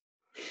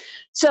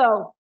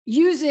 So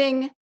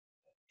using a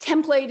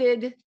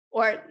template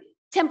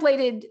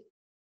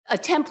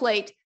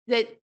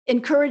that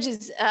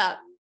encourages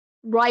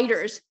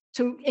writers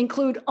to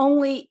include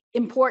only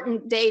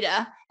important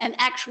data and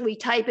actually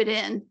type it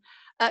in,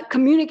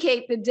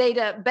 communicate the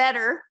data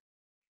better,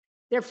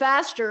 they're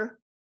faster,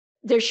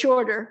 they're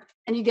shorter,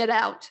 and you get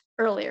out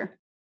earlier.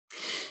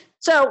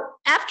 So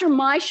after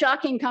my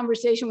shocking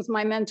conversation with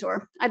my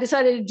mentor, I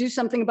decided to do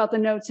something about the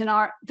notes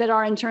that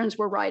our interns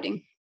were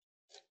writing.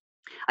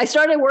 I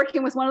started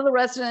working with one of the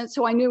residents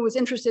who I knew was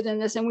interested in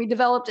this, and we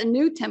developed a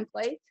new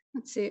template.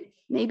 Let's see,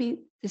 maybe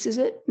this is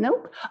it.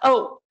 Nope.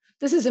 Oh,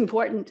 this is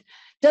important.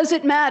 Does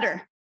it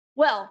matter?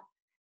 Well,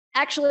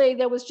 actually,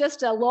 there was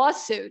just a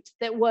lawsuit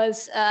that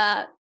was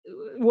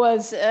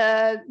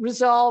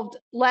resolved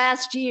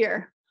last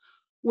year,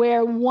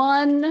 where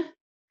one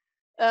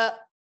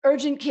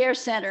urgent care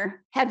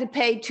center had to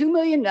pay $2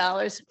 million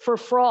for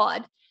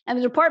fraud. And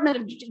the Department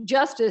of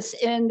Justice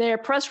in their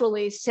press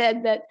release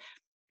said that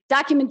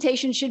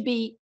documentation should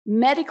be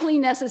medically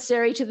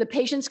necessary to the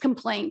patient's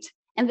complaint,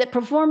 and that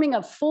performing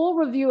a full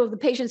review of the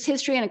patient's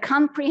history and a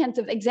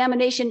comprehensive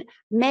examination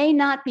may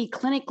not be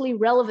clinically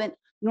relevant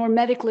nor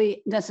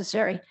medically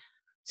necessary.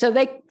 So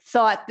they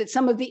thought that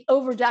some of the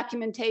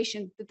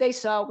over-documentation that they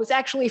saw was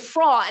actually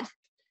fraud,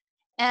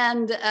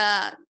 and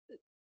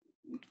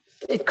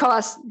it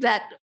cost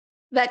that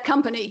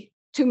company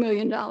 $2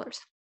 million.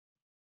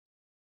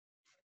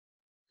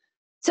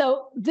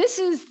 So this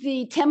is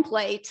the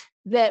template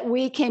that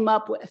we came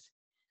up with.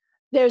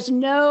 There's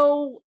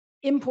no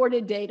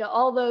imported data.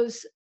 All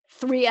those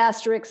 3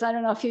 asterisks, I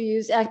don't know if you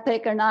use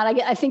Epic or not.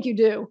 I think you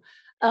do.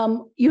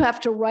 You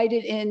have to write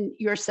it in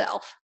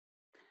yourself.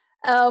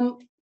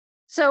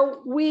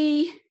 So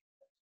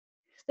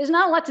there's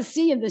not a lot to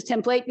see in this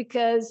template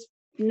because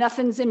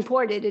nothing's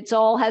imported. It's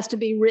all has to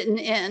be written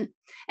in.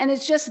 And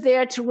it's just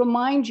there to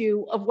remind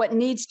you of what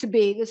needs to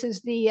be. This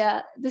is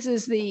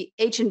the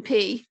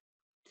H&P.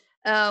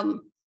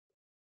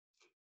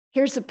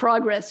 Here's the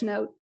progress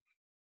note.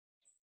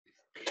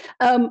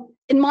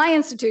 In my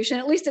institution,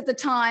 at least at the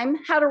time,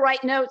 how to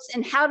write notes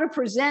and how to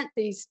present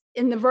these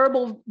in the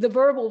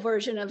verbal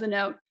version of the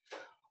note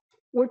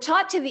were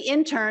taught to the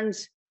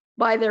interns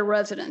by their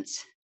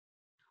residents.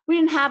 We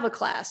didn't have a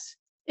class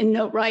in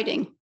note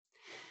writing.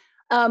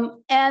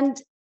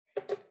 And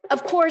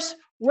of course,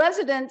 the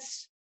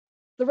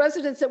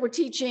residents that were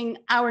teaching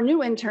our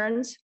new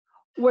interns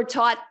were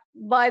taught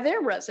by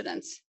their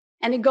residents,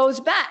 and it goes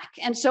back.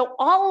 And so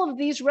all of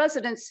these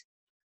residents,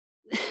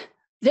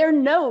 their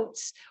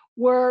notes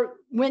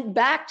went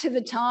back to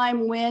the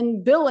time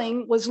when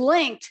billing was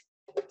linked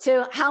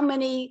to how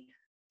many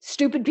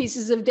stupid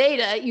pieces of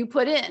data you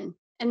put in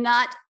and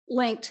not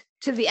linked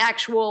to the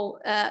actual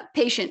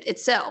patient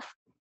itself.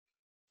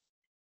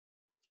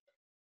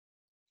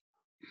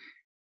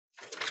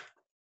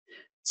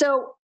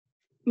 So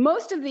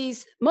most of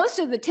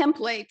the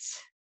templates,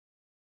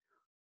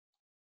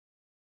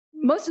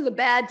 most of the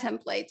bad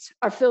templates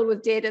are filled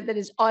with data that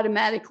is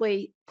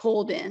automatically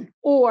pulled in.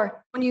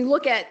 Or when you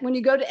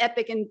go to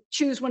Epic and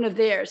choose one of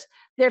theirs,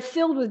 they're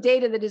filled with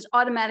data that is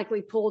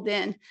automatically pulled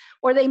in,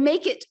 or they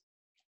make it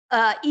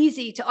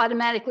easy to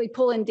automatically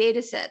pull in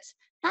data sets,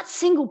 not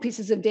single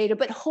pieces of data,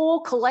 but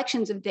whole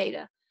collections of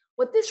data.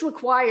 What this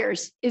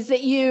requires is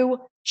that you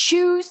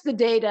choose the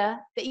data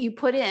that you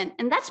put in.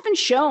 And that's been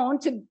shown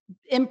to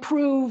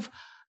improve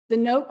the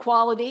note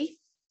quality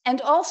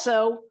and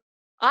also,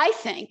 I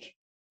think,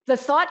 the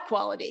thought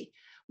quality.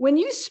 When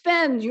you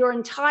spend your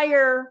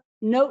entire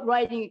note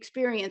writing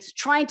experience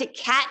trying to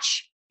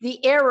catch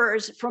the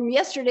errors from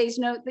yesterday's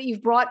note that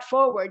you've brought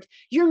forward,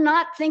 you're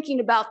not thinking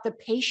about the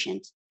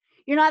patient.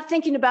 You're not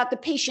thinking about the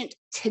patient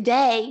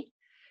today.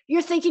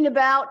 You're thinking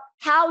about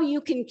how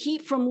you can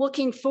keep from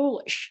looking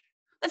foolish.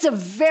 That's a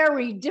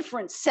very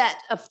different set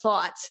of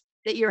thoughts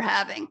that you're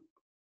having.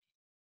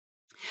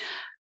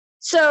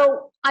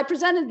 So I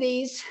presented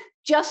these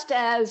just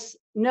as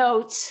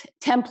notes,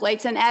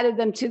 templates, and added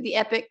them to the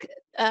Epic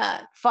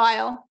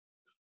file.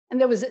 And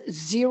there was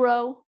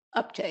 0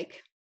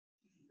 uptake.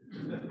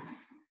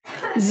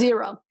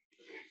 0.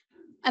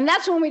 And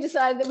that's when we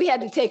decided that we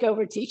had to take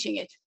over teaching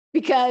it,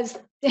 because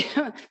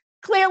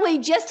clearly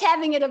just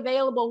having it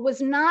available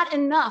was not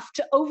enough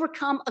to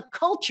overcome a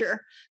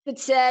culture that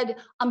said,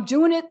 I'm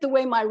doing it the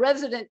way my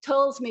resident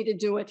tells me to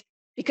do it,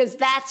 because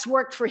that's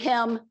worked for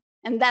him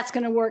and that's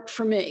going to work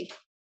for me.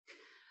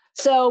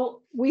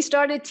 So we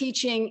started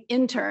teaching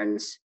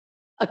interns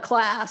a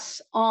class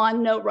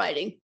on note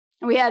writing.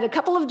 And we had a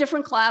couple of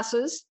different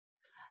classes.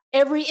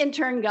 Every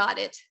intern got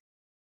it.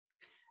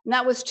 And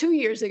that was 2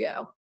 years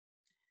ago.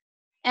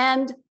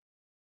 And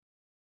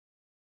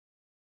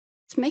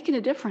it's making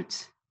a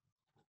difference.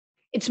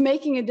 It's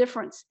making a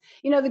difference.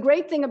 You know, the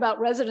great thing about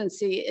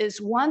residency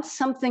is once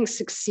something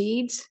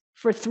succeeds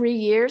for 3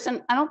 years,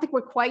 and I don't think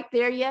we're quite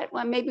there yet.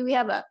 Well, maybe we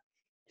have a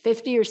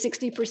 50 or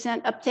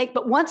 60% uptake,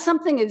 but once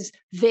something is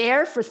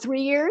there for 3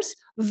 years,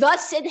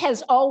 thus it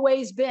has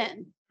always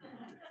been,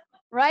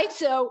 right?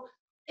 So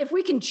if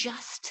we can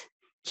just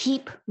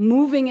keep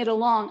moving it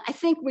along, I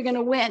think we're going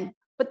to win.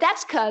 But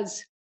that's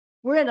because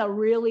we're in a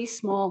really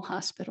small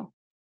hospital.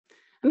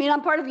 I mean,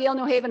 I'm part of Yale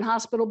New Haven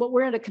Hospital, but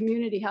we're in a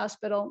community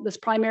hospital, this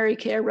primary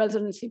care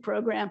residency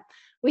program.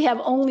 We have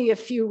only a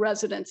few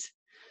residents.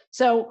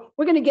 So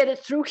we're going to get it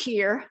through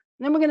here. And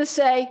then we're going to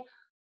say,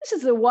 this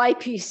is the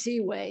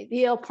YPC way, the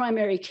Yale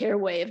primary care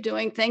way of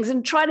doing things,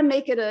 and try to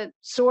make it a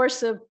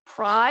source of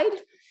pride.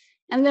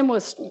 And then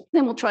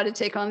we'll try to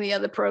take on the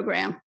other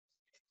program.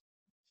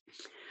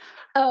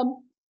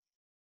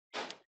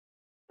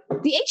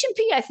 The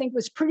H&P, I think,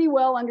 was pretty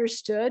well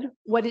understood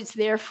what it's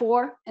there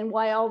for and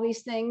why all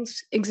these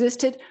things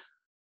existed.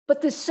 But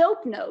the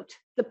SOAP note,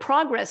 the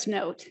progress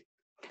note,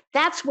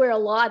 that's where a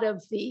lot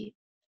of the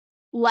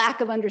lack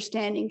of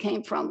understanding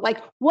came from.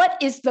 Like, what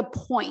is the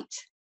point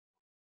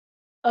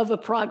of a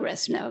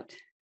progress note?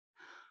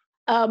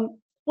 Well,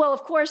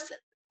 of course,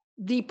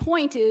 the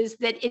point is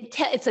that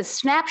it's a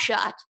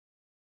snapshot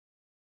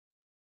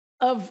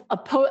of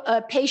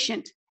a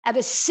patient at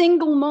a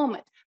single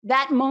moment.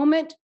 That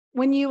moment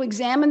when you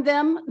examine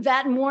them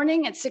that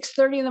morning at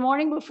 6:30 in the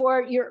morning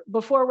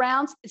before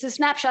rounds, it's a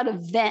snapshot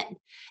of then.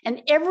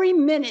 And every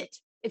minute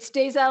it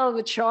stays out of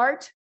the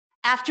chart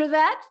after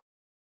that,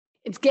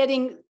 it's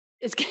getting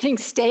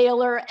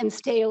staler and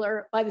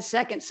staler by the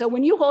second. So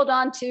when you hold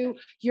on to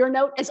your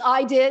note, as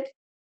I did,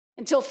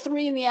 until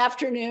 3 in the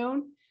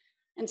afternoon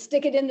and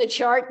stick it in the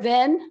chart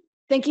then,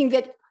 thinking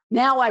that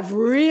now I've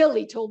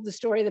really told the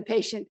story of the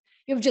patient,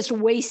 you've just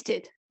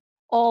wasted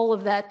all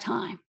of that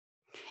time.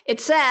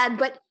 It's sad,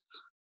 but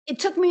it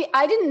took me,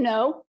 I didn't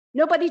know,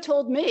 nobody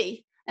told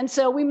me. And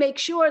so we make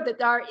sure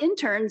that our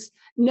interns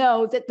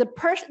know that the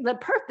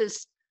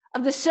purpose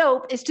of the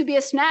SOAP is to be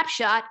a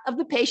snapshot of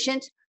the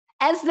patient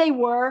as they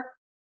were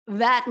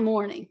that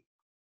morning.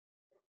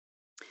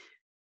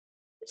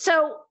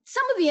 So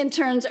some of the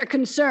interns are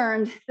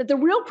concerned that the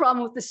real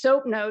problem with the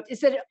SOAP note is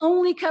that it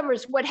only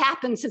covers what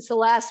happened since the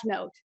last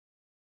note.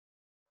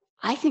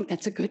 I think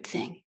that's a good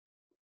thing,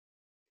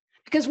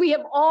 because we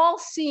have all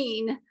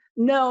seen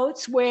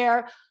notes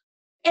where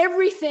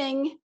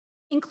everything,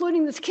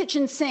 including this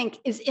kitchen sink,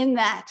 is in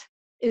that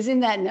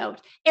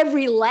note.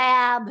 Every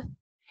lab,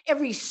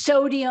 every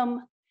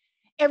sodium,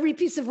 every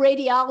piece of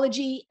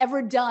radiology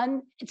ever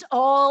done, it's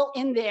all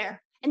in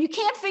there. And you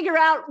can't figure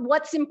out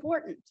what's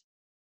important.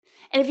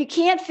 And if you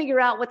can't figure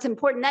out what's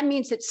important, that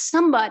means that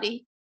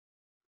somebody,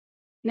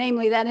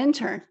 namely that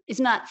intern, is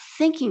not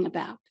thinking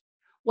about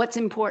what's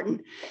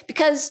important,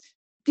 because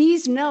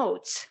these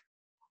notes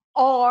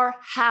are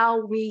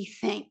how we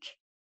think.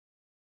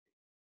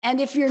 And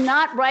if you're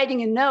not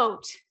writing a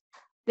note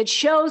that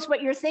shows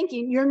what you're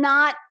thinking, you're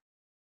not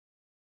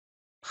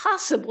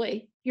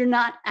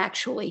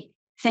actually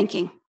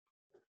thinking.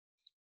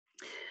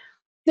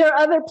 There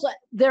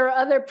are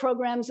other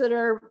programs that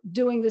are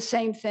doing the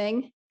same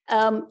thing.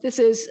 This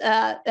is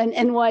an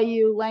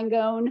NYU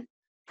Langone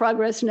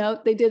progress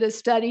note. They did a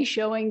study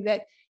showing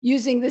that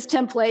using this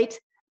template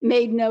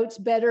made notes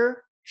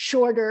better,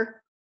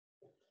 shorter,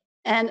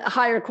 and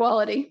higher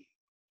quality.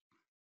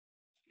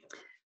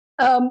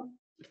 The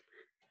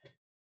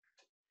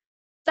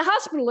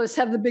hospitalists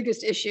have the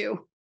biggest issue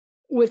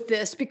with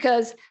this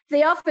because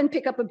they often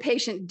pick up a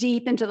patient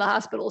deep into the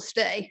hospital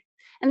stay,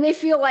 and they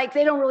feel like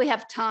they don't really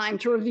have time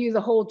to review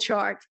the whole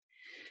chart.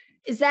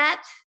 Is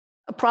that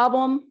a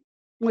problem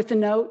with the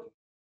note?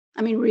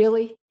 I mean,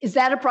 really? Is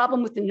that a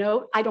problem with the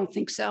note? I don't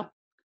think so.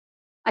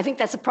 I think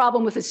that's a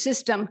problem with a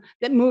system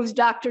that moves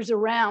doctors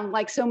around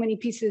like so many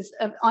pieces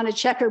on a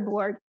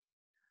checkerboard,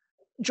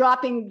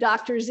 dropping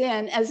doctors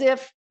in as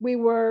if we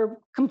were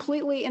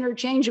completely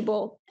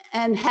interchangeable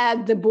and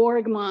had the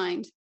Borg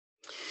mind.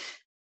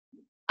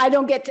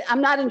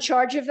 I'm not in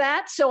charge of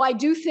that. So I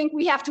do think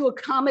we have to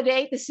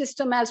accommodate the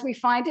system as we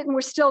find it. And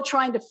we're still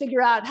trying to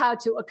figure out how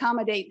to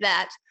accommodate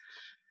that.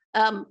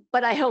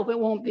 But I hope it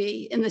won't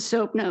be in the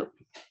SOAP note.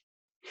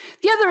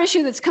 The other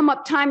issue that's come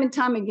up time and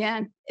time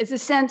again is the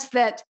sense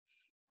that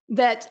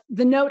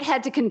the note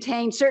had to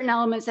contain certain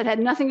elements that had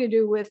nothing to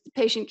do with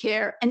patient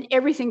care and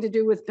everything to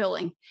do with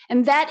billing.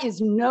 And that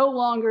is no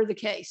longer the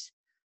case.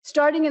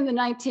 Starting in the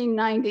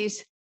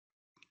 1990s,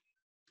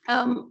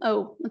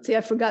 let's see,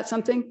 I forgot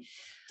something.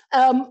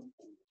 I'm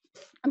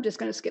just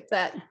going to skip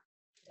that.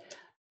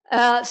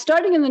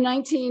 Starting in the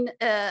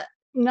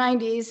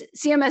 1990s,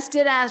 CMS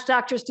did ask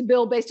doctors to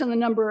bill based on the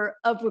number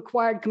of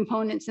required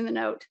components in the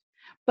note,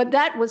 but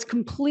that was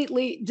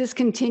completely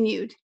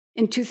discontinued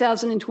in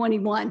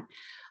 2021.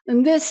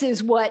 And this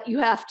is what you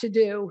have to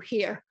do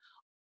here.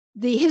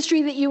 The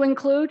history that you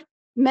include,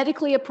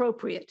 medically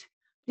appropriate.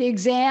 The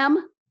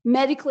exam,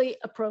 medically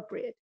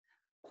appropriate.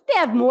 They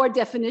have more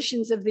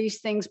definitions of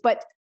these things,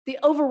 but the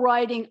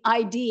overriding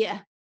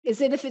idea is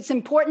that if it's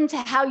important to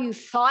how you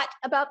thought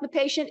about the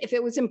patient, if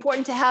it was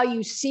important to how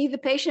you see the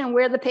patient and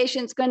where the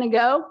patient's going to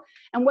go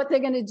and what they're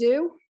going to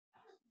do,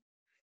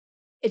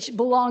 it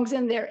belongs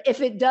in there.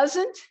 If it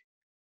doesn't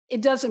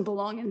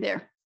belong in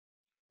there.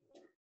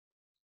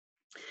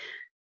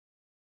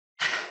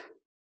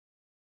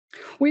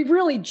 We've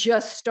really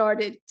just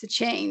started to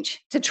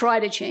try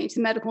to change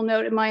the medical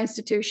note at my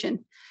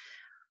institution.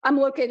 I'm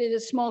located at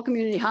a small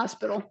community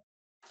hospital.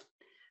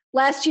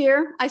 Last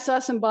year, I saw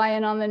some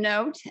buy-in on the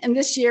note, and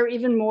this year,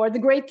 even more. The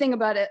great thing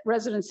about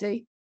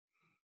residency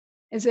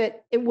is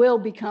that it will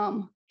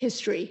become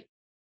history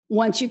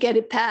once you get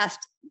it past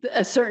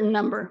a certain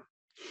number.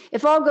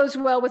 If all goes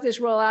well with this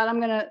rollout, I'm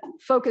going to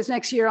focus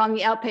next year on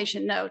the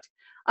outpatient note.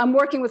 I'm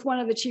working with one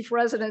of the chief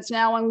residents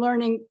now on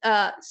learning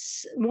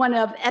one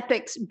of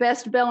EPIC's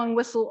best bell and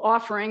whistle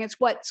offering. It's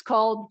what's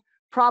called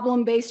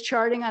problem-based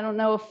charting. I don't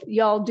know if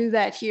y'all do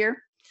that here.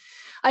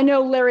 I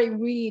know Larry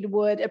Reed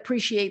would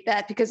appreciate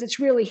that because it's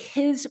really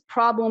his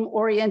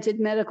problem-oriented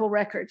medical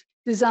record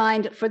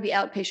designed for the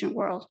outpatient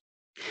world.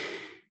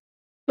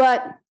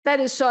 But that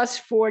is sauce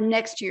for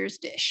next year's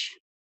dish.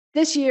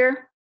 This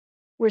year,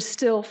 we're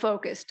still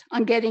focused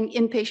on getting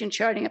inpatient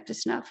charting up to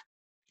snuff.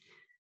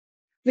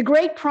 The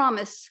great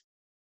promise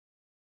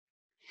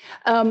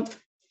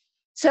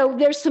So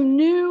there's some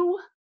new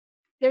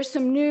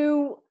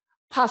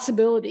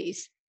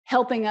possibilities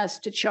helping us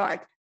to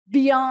chart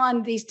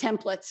beyond these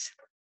templates.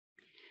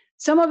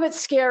 Some of it's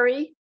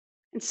scary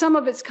and some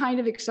of it's kind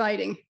of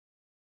exciting.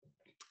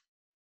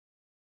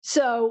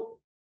 So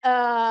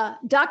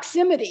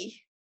Doximity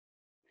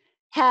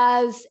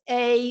has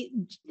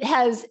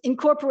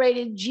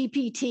incorporated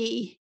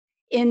GPT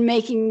in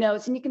making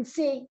notes, and you can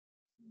see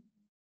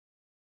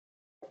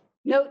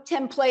note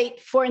template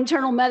for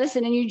internal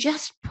medicine, and you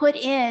just put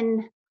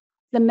in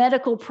the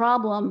medical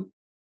problem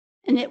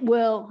and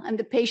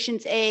the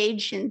patient's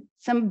age and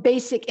some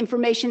basic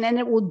information, and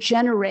it will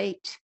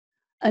generate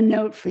a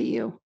note for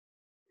you.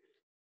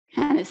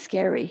 Kind of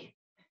scary.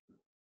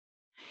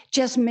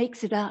 Just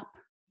makes it up.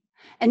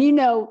 And you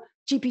know,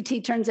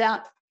 GPT turns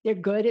out they're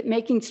good at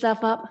making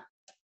stuff up.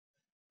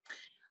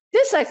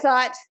 This I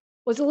thought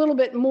was a little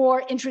bit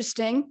more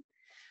interesting.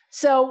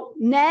 So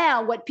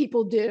now what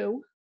people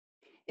do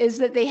is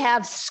that they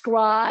have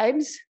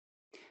scribes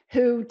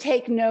who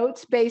take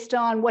notes based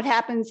on what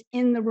happens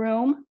in the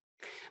room.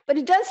 But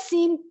it does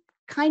seem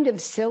kind of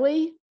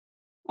silly,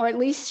 or at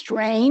least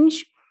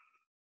strange,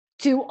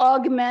 to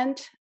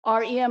augment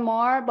our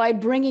EMR by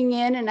bringing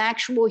in an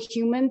actual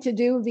human to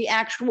do the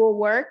actual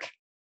work.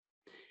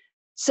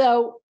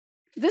 So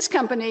this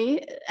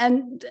company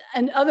and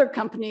other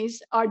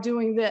companies are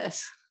doing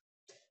this.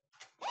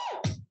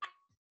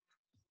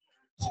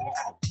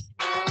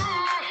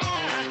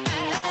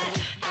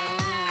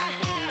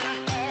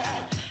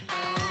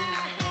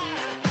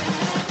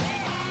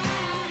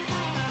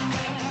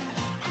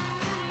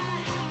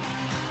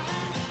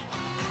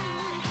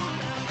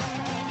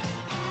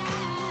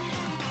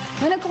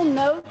 Clinical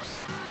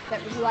notes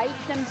that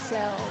write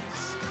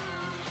themselves.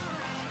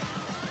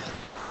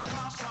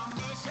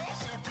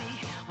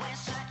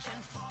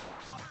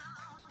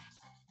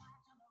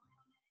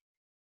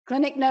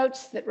 Clinic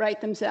notes that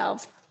write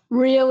themselves.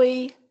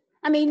 Really?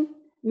 I mean,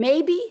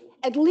 maybe,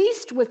 at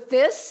least with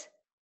this,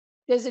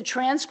 there's a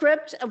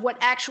transcript of what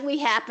actually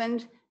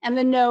happened, and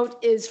the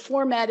note is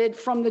formatted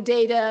from the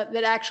data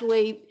that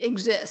actually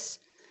exists.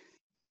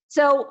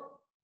 So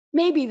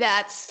maybe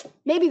that's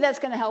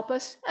going to help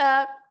us.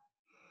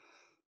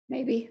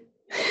 Maybe.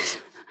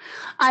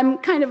 I'm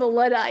kind of a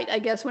Luddite, I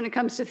guess, when it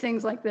comes to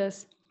things like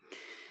this.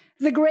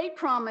 The great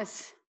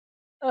promise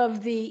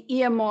of the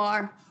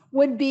EMR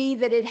would be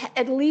that it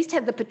at least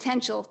had the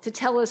potential to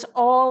tell us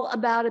all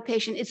about a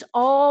patient. It's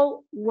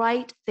all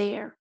right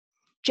there,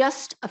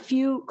 just a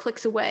few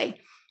clicks away.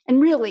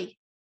 And really,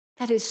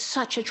 that is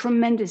such a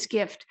tremendous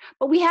gift.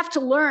 But we have to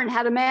learn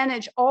how to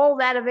manage all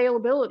that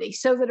availability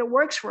so that it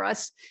works for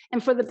us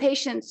and for the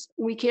patients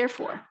we care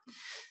for.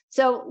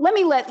 So let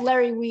me let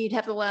Larry Weed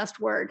have the last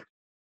word.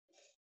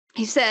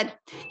 He said,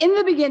 in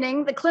the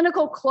beginning, the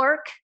clinical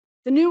clerk,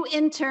 the new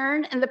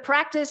intern, and the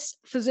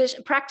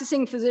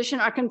practicing physician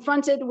are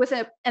confronted with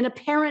an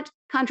apparent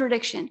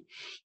contradiction.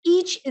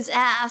 Each is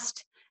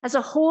asked, as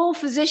a whole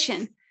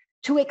physician,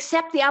 to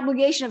accept the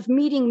obligation of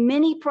meeting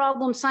many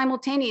problems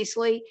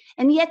simultaneously,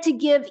 and yet to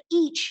give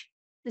each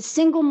the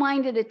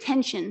single-minded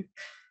attention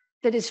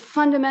that is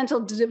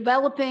fundamental to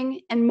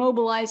developing and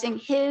mobilizing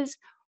his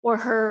or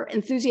her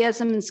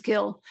enthusiasm and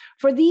skill.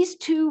 For these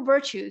two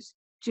virtues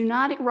do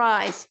not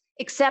arise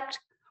except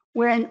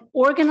where an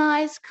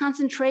organized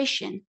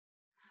concentration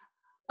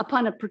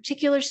upon a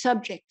particular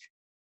subject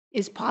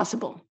is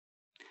possible.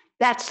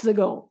 That's the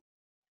goal.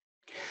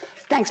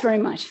 Thanks very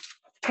much.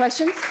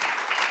 Questions?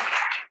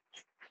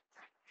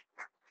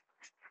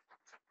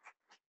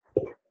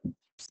 I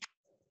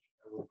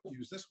will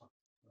use this one.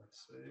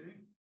 Let's see.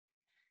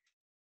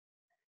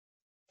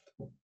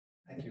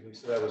 Thank you,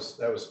 Lisa. That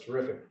was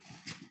terrific.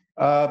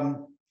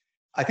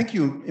 I think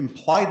you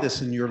implied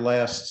this in your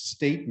last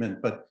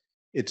statement, but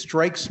it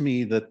strikes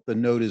me that the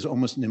note is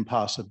almost an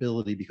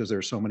impossibility because there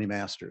are so many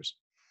masters.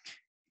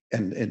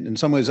 And in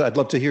some ways, I'd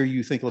love to hear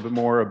you think a little bit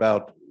more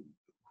about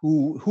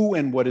who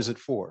and what is it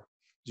for.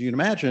 As you can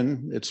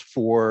imagine, it's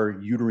for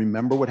you to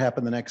remember what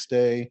happened the next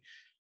day,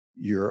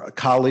 your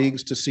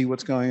colleagues to see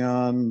what's going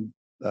on,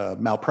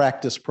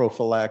 malpractice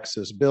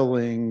prophylaxis,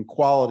 billing,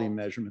 quality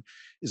measurement.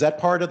 Is that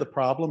part of the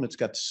problem? It's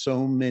got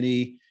so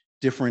many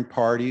different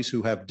parties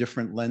who have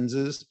different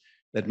lenses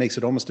that makes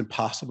it almost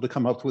impossible to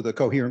come up with a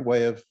coherent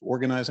way of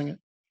organizing it?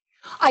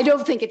 I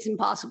don't think it's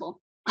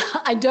impossible.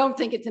 I don't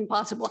think it's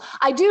impossible.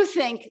 I do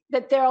think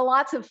that there are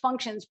lots of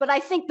functions, but I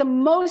think the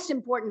most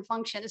important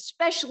function,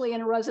 especially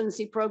in a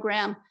residency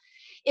program,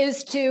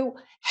 is to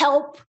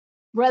help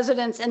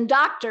residents and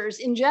doctors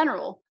in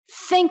general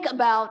think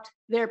about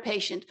their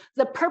patient.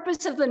 The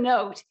purpose of the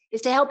note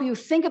is to help you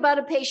think about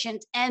a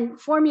patient and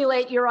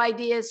formulate your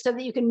ideas so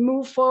that you can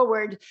move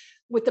forward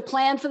with the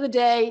plan for the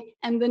day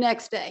and the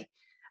next day.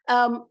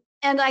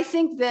 And I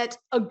think that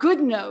a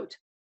good note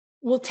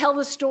will tell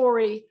the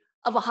story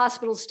of a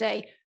hospital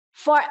stay.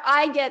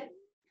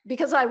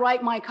 Because I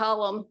write my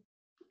column,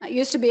 it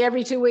used to be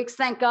every 2 weeks,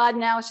 thank God,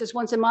 now it's just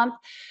once a month.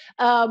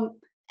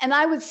 And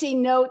I would see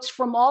notes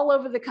from all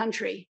over the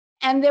country.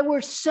 And there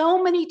were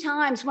so many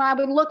times when I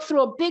would look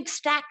through a big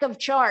stack of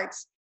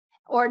charts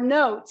or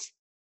notes,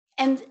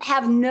 and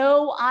have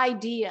no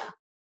idea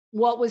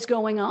what was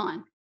going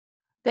on.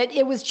 That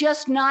it was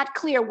just not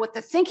clear what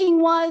the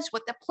thinking was,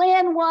 what the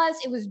plan was.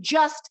 It was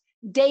just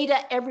data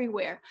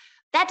everywhere.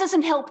 That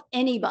doesn't help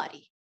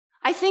anybody.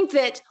 I think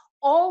that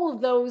all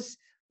of those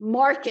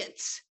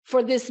markets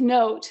for this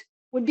note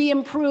would be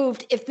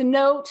improved if the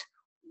note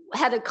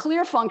had a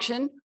clear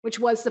function, which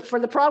was for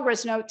the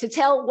progress note, to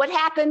tell what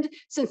happened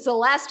since the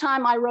last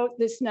time I wrote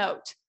this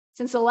note,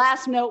 since the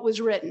last note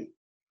was written.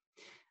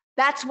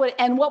 That's what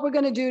we're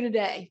going to do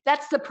today.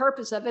 That's the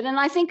purpose of it. And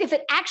I think if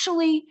it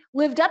actually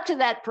lived up to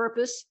that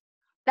purpose,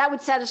 that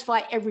would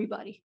satisfy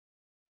everybody.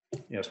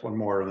 Yes, one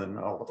more, and then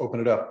I'll open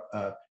it up.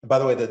 By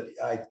the way,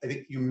 I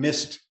think you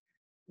missed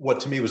what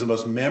to me was the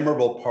most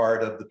memorable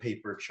part of the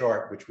paper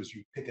chart, which was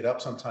you pick it up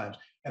sometimes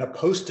and a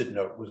Post-it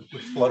note would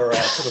flutter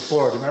out to the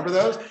floor. Do you remember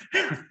those?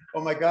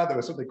 Oh my God, there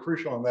was something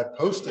crucial on that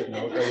Post-it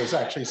note that was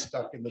actually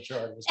stuck in the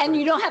chart. And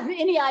you don't have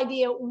any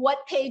idea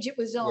what page it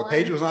was on. What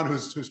page it was on,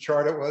 whose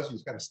chart it was. You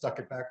just kind of stuck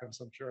it back on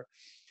some chart.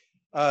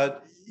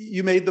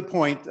 You made the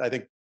point, I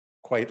think,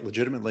 quite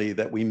legitimately,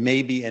 that we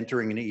may be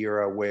entering an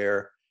era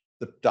where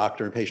the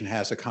doctor and patient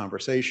has a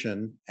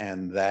conversation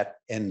and that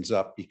ends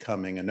up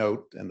becoming a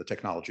note, and the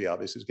technology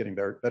obviously is getting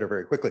better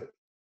very quickly.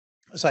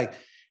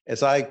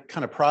 As I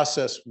kind of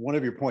process one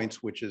of your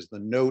points, which is the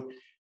note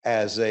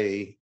as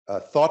a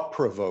thought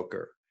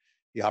provoker,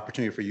 the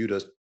opportunity for you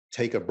to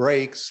take a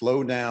break,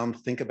 slow down,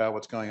 think about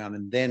what's going on,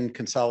 and then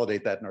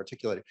consolidate that and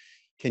articulate it.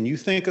 Can you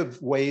think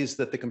of ways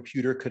that the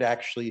computer could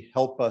actually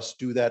help us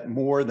do that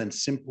more than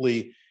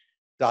simply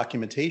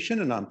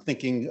documentation? And I'm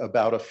thinking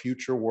about a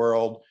future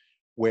world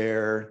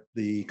where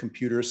the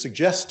computer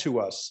suggests to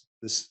us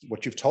this,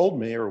 what you've told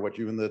me or what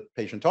you and the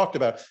patient talked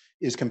about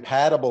is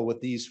compatible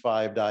with these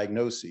 5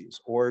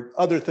 diagnoses or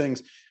other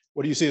things.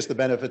 What do you see as the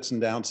benefits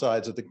and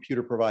downsides of the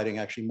computer providing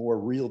actually more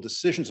real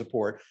decision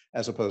support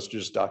as opposed to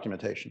just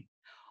documentation?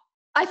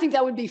 I think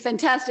that would be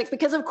fantastic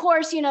because, of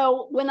course, you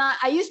know, when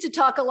I used to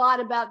talk a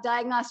lot about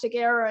diagnostic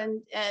error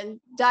and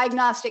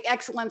diagnostic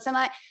excellence, and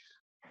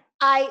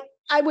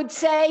I would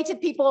say to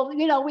people,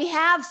 you know, we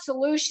have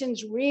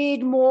solutions,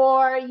 read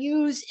more,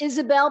 use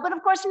Isabel, but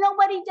of course,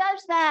 nobody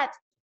does that.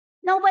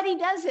 Nobody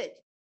does it.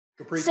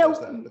 Gurpreet does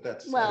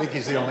that, but I think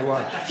he's the only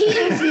one. He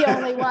is the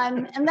only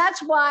one. And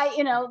that's why,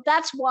 you know,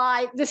 that's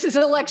why this is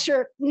a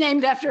lecture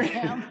named after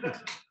him.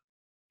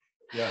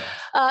 Yeah.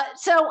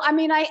 So, I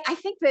mean, I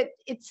think that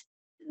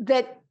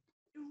that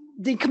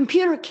the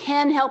computer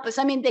can help us.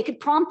 I mean, they could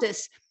prompt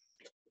us.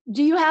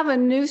 Do you have a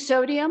new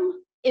sodium?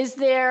 Is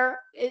there,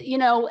 you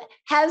know,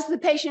 has the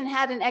patient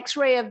had an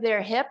x-ray of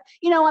their hip?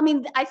 You know, I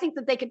mean, I think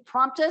that they could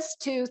prompt us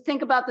to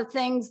think about the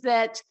things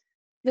that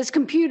this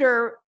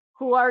computer,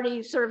 who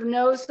already sort of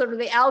knows sort of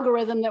the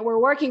algorithm that we're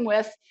working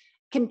with,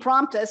 can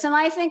prompt us. And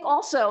I think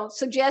also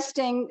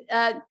suggesting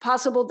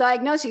possible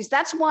diagnoses.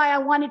 That's why I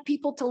wanted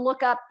people to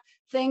look up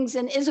things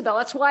in Isabel.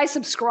 That's why I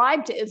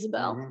subscribed to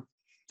Isabel. Mm-hmm.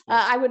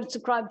 I would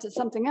subscribe to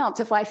something else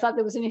if I thought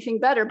there was anything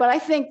better. But I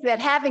think that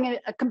having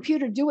a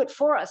computer do it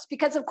for us,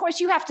 because of course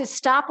you have to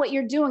stop what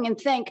you're doing and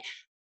think,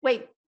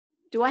 wait,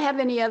 what's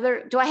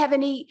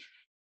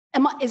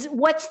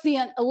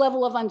the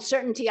level of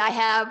uncertainty I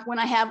have when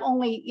I have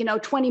only, you know,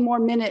 20 more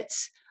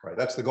minutes? Right,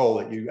 that's the goal,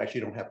 that you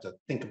actually don't have to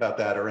think about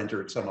that or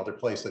enter it some other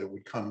place, that it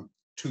would come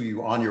to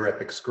you on your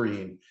Epic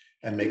screen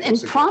and make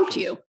and prompt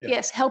you, yeah.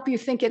 Yes, help you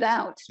think it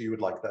out. So you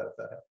would like that if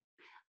that happened?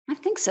 I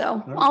think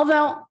so. Right.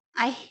 Although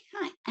I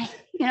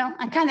you know,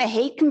 I kind of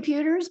hate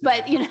computers,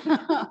 but you know.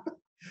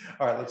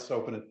 All right, let's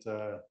open it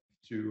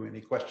to any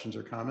questions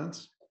or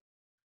comments.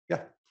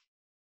 Yeah.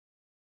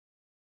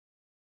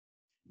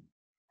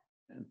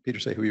 And Peter,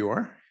 say who you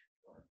are.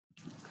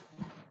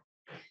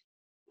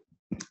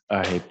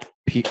 Hey,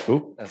 Pete.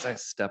 Oh, as I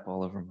step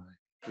all over my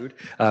food.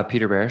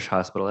 Peter Barish,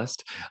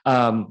 hospitalist.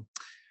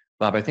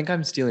 Bob, I think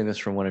I'm stealing this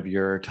from one of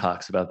your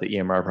talks about the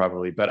EMR,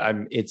 probably, but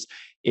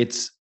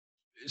it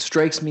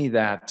strikes me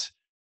that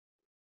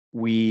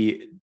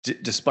we,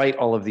 despite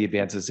all of the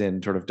advances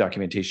in sort of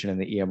documentation in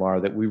the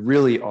EMR, that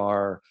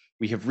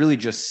we have really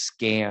just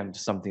scanned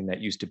something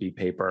that used to be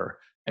paper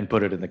and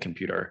put it in the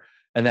computer.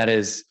 And that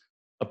is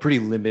a pretty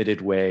limited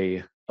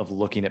way of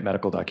looking at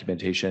medical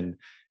documentation.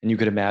 And you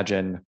could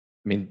imagine,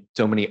 I mean,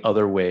 so many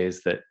other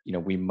ways that, you know,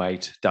 we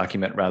might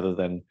document rather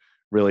than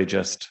really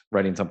just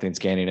writing something,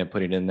 scanning it,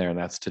 putting it in there. And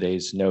that's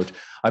today's note.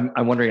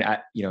 I'm wondering,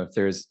 you know,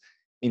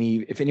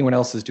 if anyone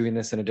else is doing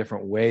this in a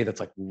different way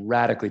that's like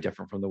radically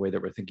different from the way that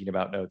we're thinking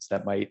about notes,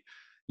 that might,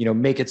 you know,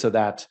 make it so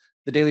that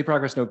the daily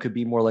progress note could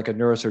be more like a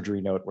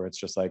neurosurgery note, where it's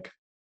just like,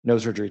 no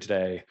surgery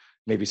today,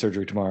 maybe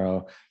surgery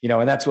tomorrow, you know.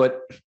 And that's what,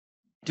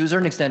 to a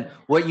certain extent,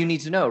 what you need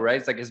to know, right?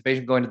 It's like, is the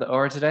patient going to the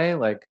OR today?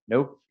 Like,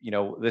 nope, you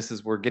know,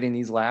 we're getting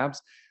these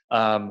labs.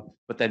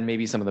 But then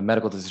maybe some of the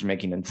medical decision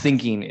making and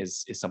thinking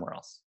is somewhere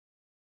else.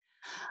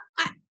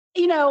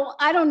 You know,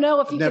 I don't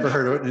know if you never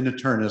heard an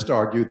internist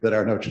argue that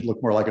our note should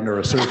look more like a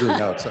neurosurgery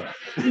note. So.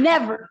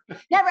 Never.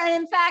 And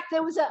in fact,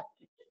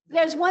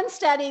 there's one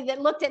study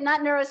that looked at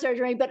not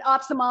neurosurgery, but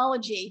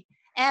ophthalmology.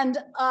 And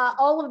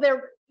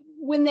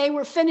when they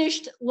were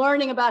finished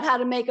learning about how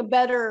to make a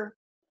better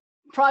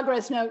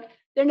progress note,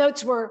 their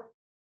notes were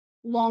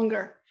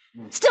longer.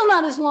 Still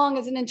not as long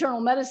as an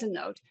internal medicine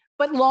note,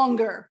 but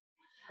longer.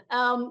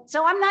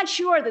 So I'm not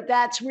sure that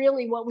that's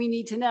really what we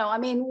need to know. I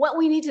mean, what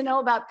we need to know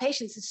about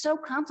patients is so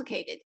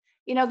complicated.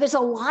 You know, there's a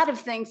lot of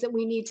things that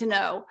we need to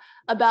know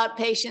about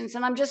patients,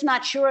 and I'm just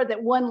not sure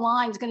that one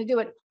line is going to do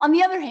it. On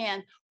the other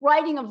hand,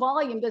 writing a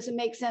volume doesn't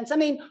make sense. I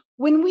mean,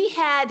 when we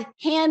had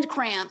hand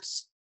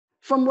cramps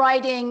from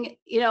writing,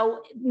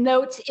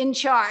 notes in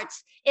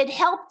charts, it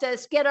helped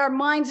us get our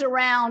minds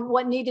around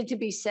what needed to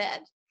be said.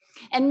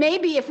 And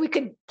maybe if we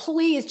could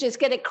please just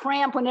get a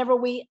cramp whenever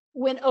we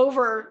went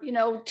over,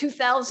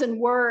 2,000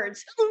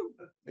 words.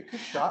 It could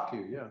shock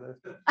you,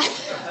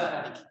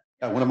 yeah.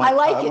 One of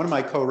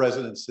my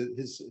co-residents,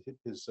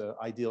 his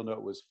ideal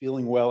note was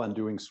feeling well and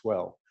doing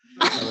swell.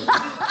 But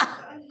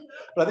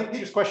I think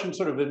Peter's question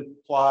sort of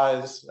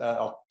implies,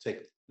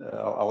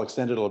 I'll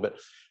extend it a little bit,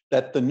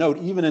 that the note,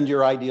 even in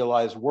your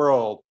idealized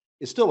world,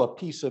 is still a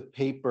piece of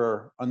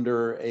paper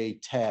under a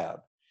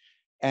tab.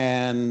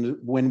 And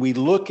when we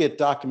look at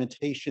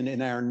documentation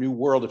in our new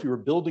world, if you were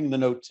building the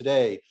note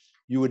today,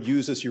 you would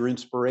use as your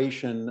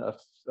inspiration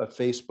a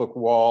Facebook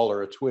wall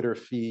or a Twitter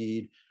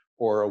feed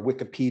or a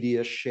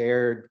Wikipedia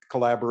shared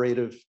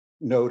collaborative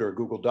note or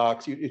Google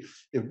Docs. It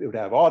would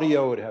have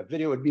audio, it would have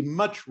video, it'd be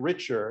much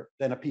richer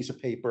than a piece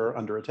of paper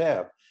under a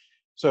tab.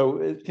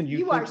 So can you?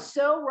 You are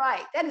so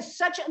right. That is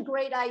such a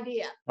great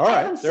idea. All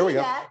right, there we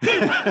go.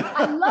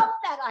 I love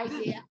that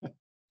idea.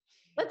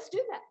 Let's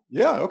do that.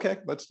 Yeah, okay,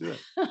 let's do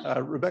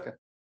it. Rebecca,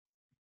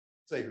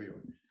 say who you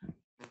are.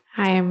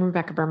 Hi, I'm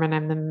Rebecca Berman.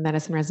 I'm the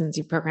Medicine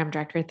Residency Program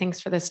Director.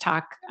 Thanks for this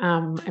talk.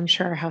 I'm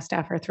sure our house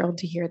staff are thrilled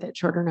to hear that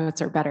shorter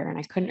notes are better, and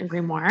I couldn't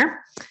agree more.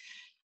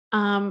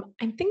 I'm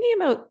thinking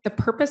about the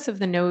purpose of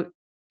the note.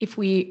 If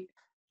we,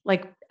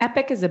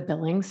 Epic is a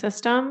billing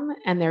system,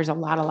 and there's a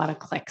lot of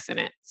clicks in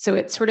it. So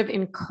it sort of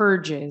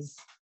encourages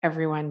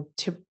everyone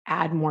to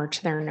add more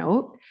to their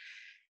note.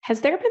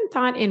 Has there been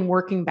thought in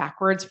working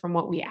backwards from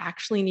what we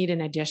actually need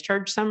in a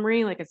discharge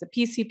summary? Like as a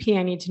PCP,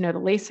 I need to know the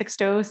Lasix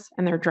dose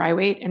and their dry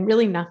weight and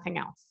really nothing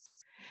else.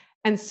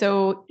 And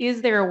so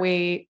is there a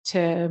way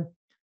to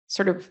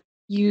sort of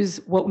use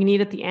what we need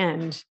at the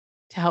end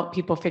to help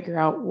people figure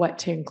out what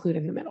to include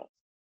in the middle?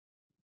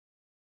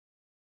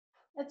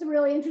 That's a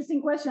really interesting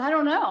question. I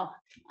don't know.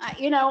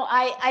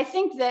 I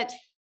think that,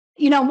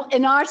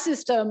 in our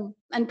system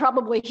and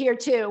probably here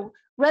too,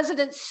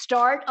 residents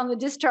start on the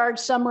discharge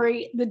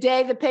summary the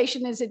day the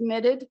patient is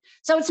admitted.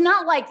 So it's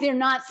not like they're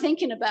not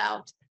thinking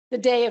about the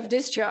day of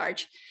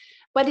discharge,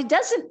 but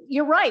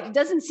you're right, it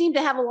doesn't seem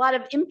to have a lot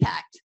of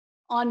impact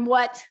on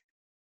what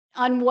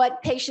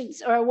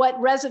patients or what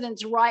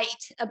residents write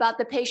about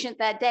the patient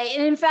that day.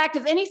 And in fact,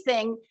 if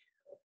anything,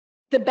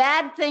 the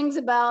bad things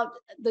about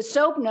the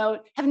SOAP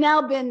note have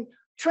now been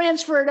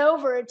transferred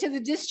over to the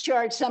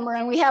discharge summary,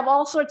 and we have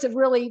all sorts of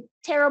really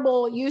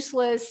terrible,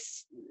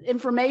 useless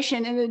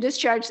information in the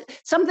discharge.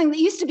 Something that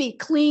used to be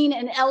clean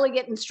and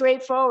elegant and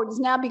straightforward has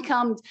now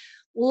become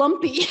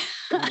lumpy.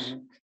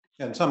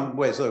 In some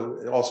ways,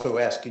 though, also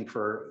asking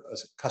for a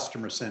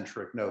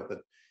customer-centric note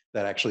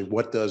that actually,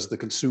 what does the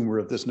consumer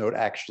of this note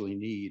actually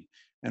need,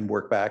 and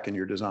work back in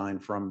your design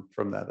from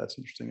that. That's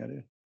an interesting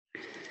idea.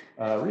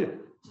 Rita,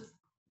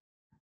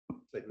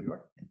 say who you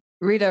are.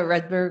 Rita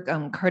Redberg,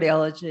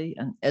 cardiology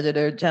and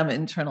editor, JAMA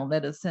Internal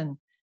Medicine.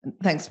 And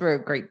thanks for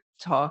a great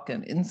talk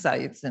and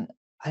insights. And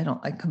I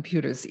don't like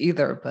computers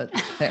either, but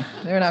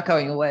they're not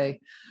going away.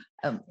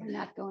 They're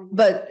not going away.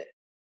 But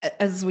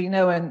as we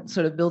know, and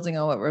sort of building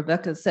on what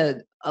Rebecca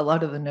said, a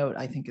lot of the note,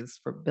 I think, is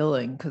for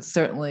billing, because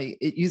certainly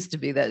it used to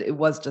be that it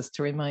was just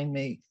to remind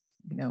me,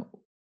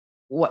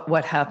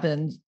 what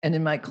happened. And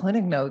in my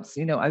clinic notes,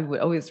 I would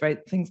always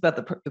write things about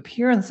the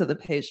appearance of the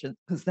patient,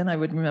 because then I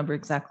would remember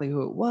exactly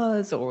who it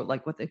was or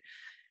what they,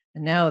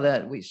 and now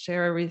that we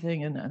share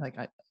everything, and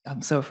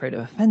I'm so afraid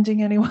of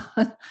offending anyone.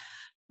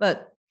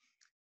 But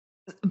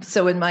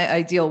so in my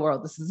ideal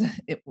world,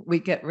 we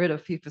get rid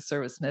of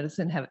fee-for-service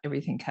medicine, have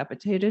everything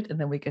capitated, and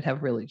then we could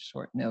have really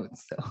short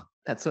notes. So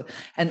that's what,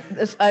 and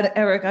this,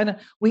 Eric, I know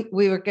we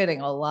were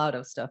getting a lot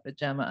of stuff at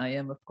JAMA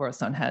IM, of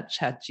course, on how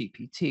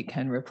ChatGPT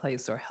can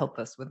replace or help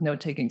us with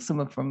note-taking,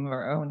 some from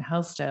our own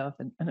house staff.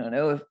 And I don't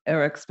know if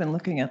Eric's been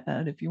looking at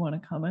that, if you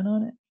want to comment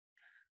on it.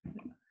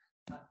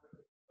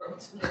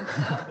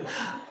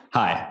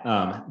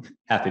 Hi,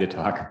 happy to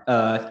talk.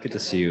 Good to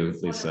see you,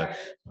 Lisa.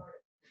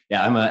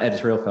 Yeah, I'm an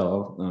editorial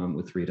fellow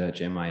with Rita at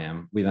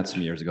JMIM. We met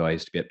some years ago. I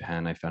used to be at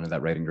Penn. I founded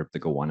that writing group, the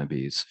Go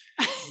Wannabes.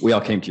 We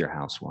all came to your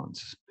house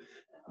once.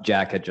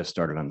 Jack had just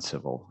started on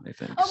Civil, I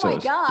think. Oh my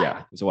God. Yeah,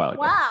 it was a while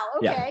ago. Wow,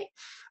 okay.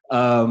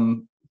 Yeah.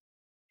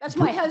 That's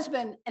my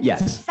husband. And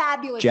yes. This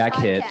fabulous Jack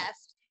podcast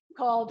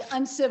called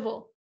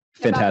Uncivil.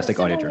 Fantastic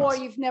audio Civil War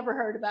journals. you've never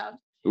heard about.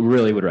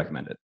 Really would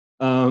recommend it.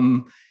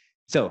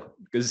 So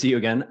good to see you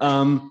again.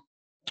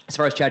 As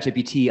far as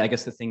ChatGPT, I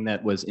guess the thing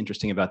that was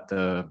interesting about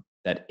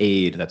that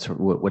aid, that's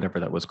whatever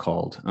that was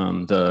called,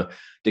 the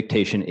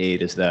dictation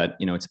aid, is that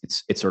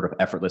it's sort of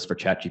effortless for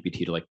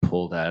ChatGPT to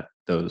pull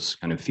those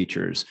kind of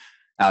features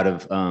out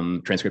of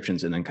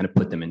transcriptions and then kind of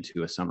put them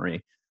into a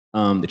summary.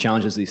 The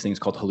challenge is these things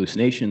called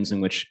hallucinations,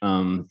 in which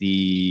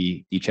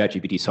the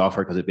ChatGPT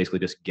software, because it basically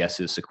just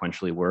guesses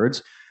sequentially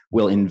words,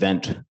 will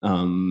invent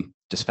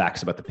just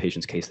facts about the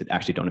patient's case that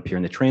actually don't appear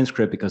in the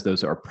transcript because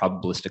those are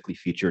probabilistically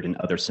featured in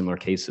other similar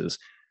cases.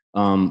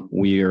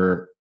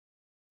 We're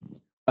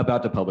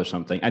about to publish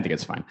something. I think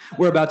it's fine.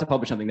 We're about to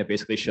publish something that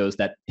basically shows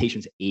that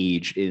patients'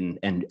 age and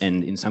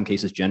in some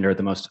cases gender are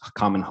the most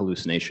common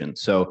hallucination.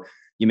 So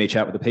you may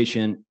chat with a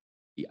patient.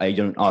 I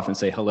don't often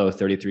say hello,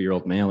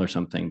 33-year-old male or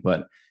something,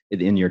 but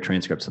in your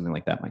transcript, something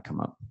like that might come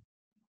up.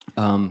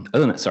 Other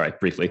than that, sorry,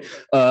 briefly,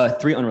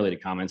 3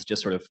 unrelated comments,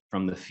 just sort of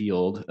from the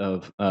field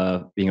of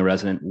being a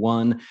resident.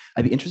 One,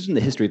 I'd be interested in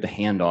the history of the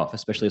handoff,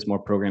 especially as more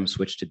programs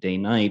switch to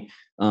day-night.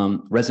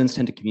 Residents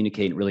tend to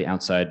communicate really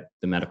outside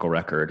the medical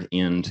record,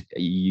 and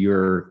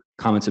your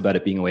comments about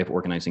it being a way of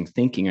organizing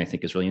thinking, I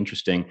think, is really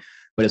interesting.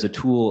 But as a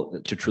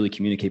tool to truly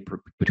communicate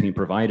between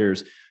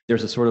providers,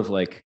 there's a sort of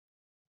like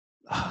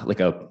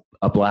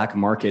a black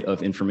market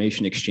of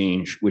information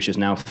exchange, which is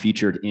now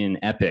featured in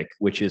Epic,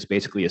 which is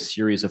basically a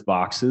series of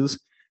boxes.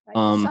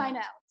 Sign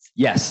outs.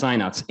 Yes,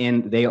 sign outs,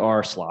 and they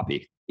are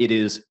sloppy. It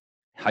is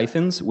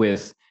hyphens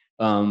with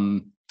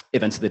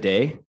events of the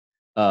day,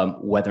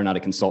 whether or not a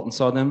consultant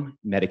saw them,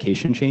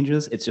 medication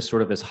changes. It's just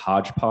sort of this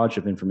hodgepodge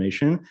of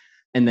information,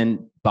 and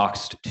then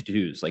boxed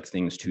to-dos, like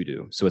things to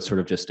do. So it's sort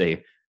of just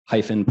a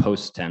hyphen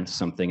post tense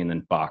something, and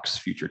then box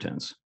future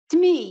tense. To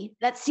me,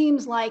 that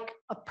seems like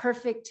a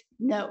perfect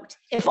note.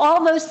 If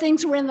all those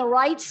things were in the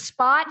right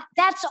spot,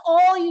 that's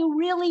all you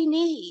really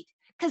need,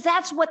 because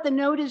that's what the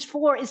note is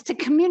for, is to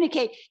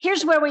communicate.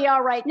 Here's where we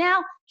are right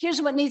now.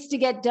 Here's what needs to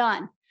get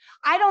done.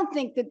 I don't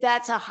think that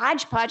that's a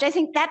hodgepodge. I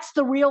think that's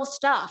the real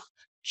stuff,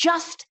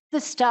 just the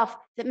stuff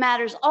that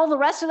matters. All the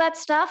rest of that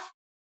stuff.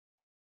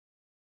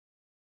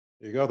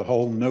 There you go. The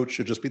whole note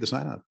should just be the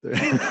sign out.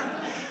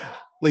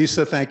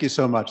 Lisa, thank you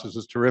so much. This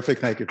was terrific.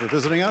 Thank you for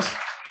visiting us.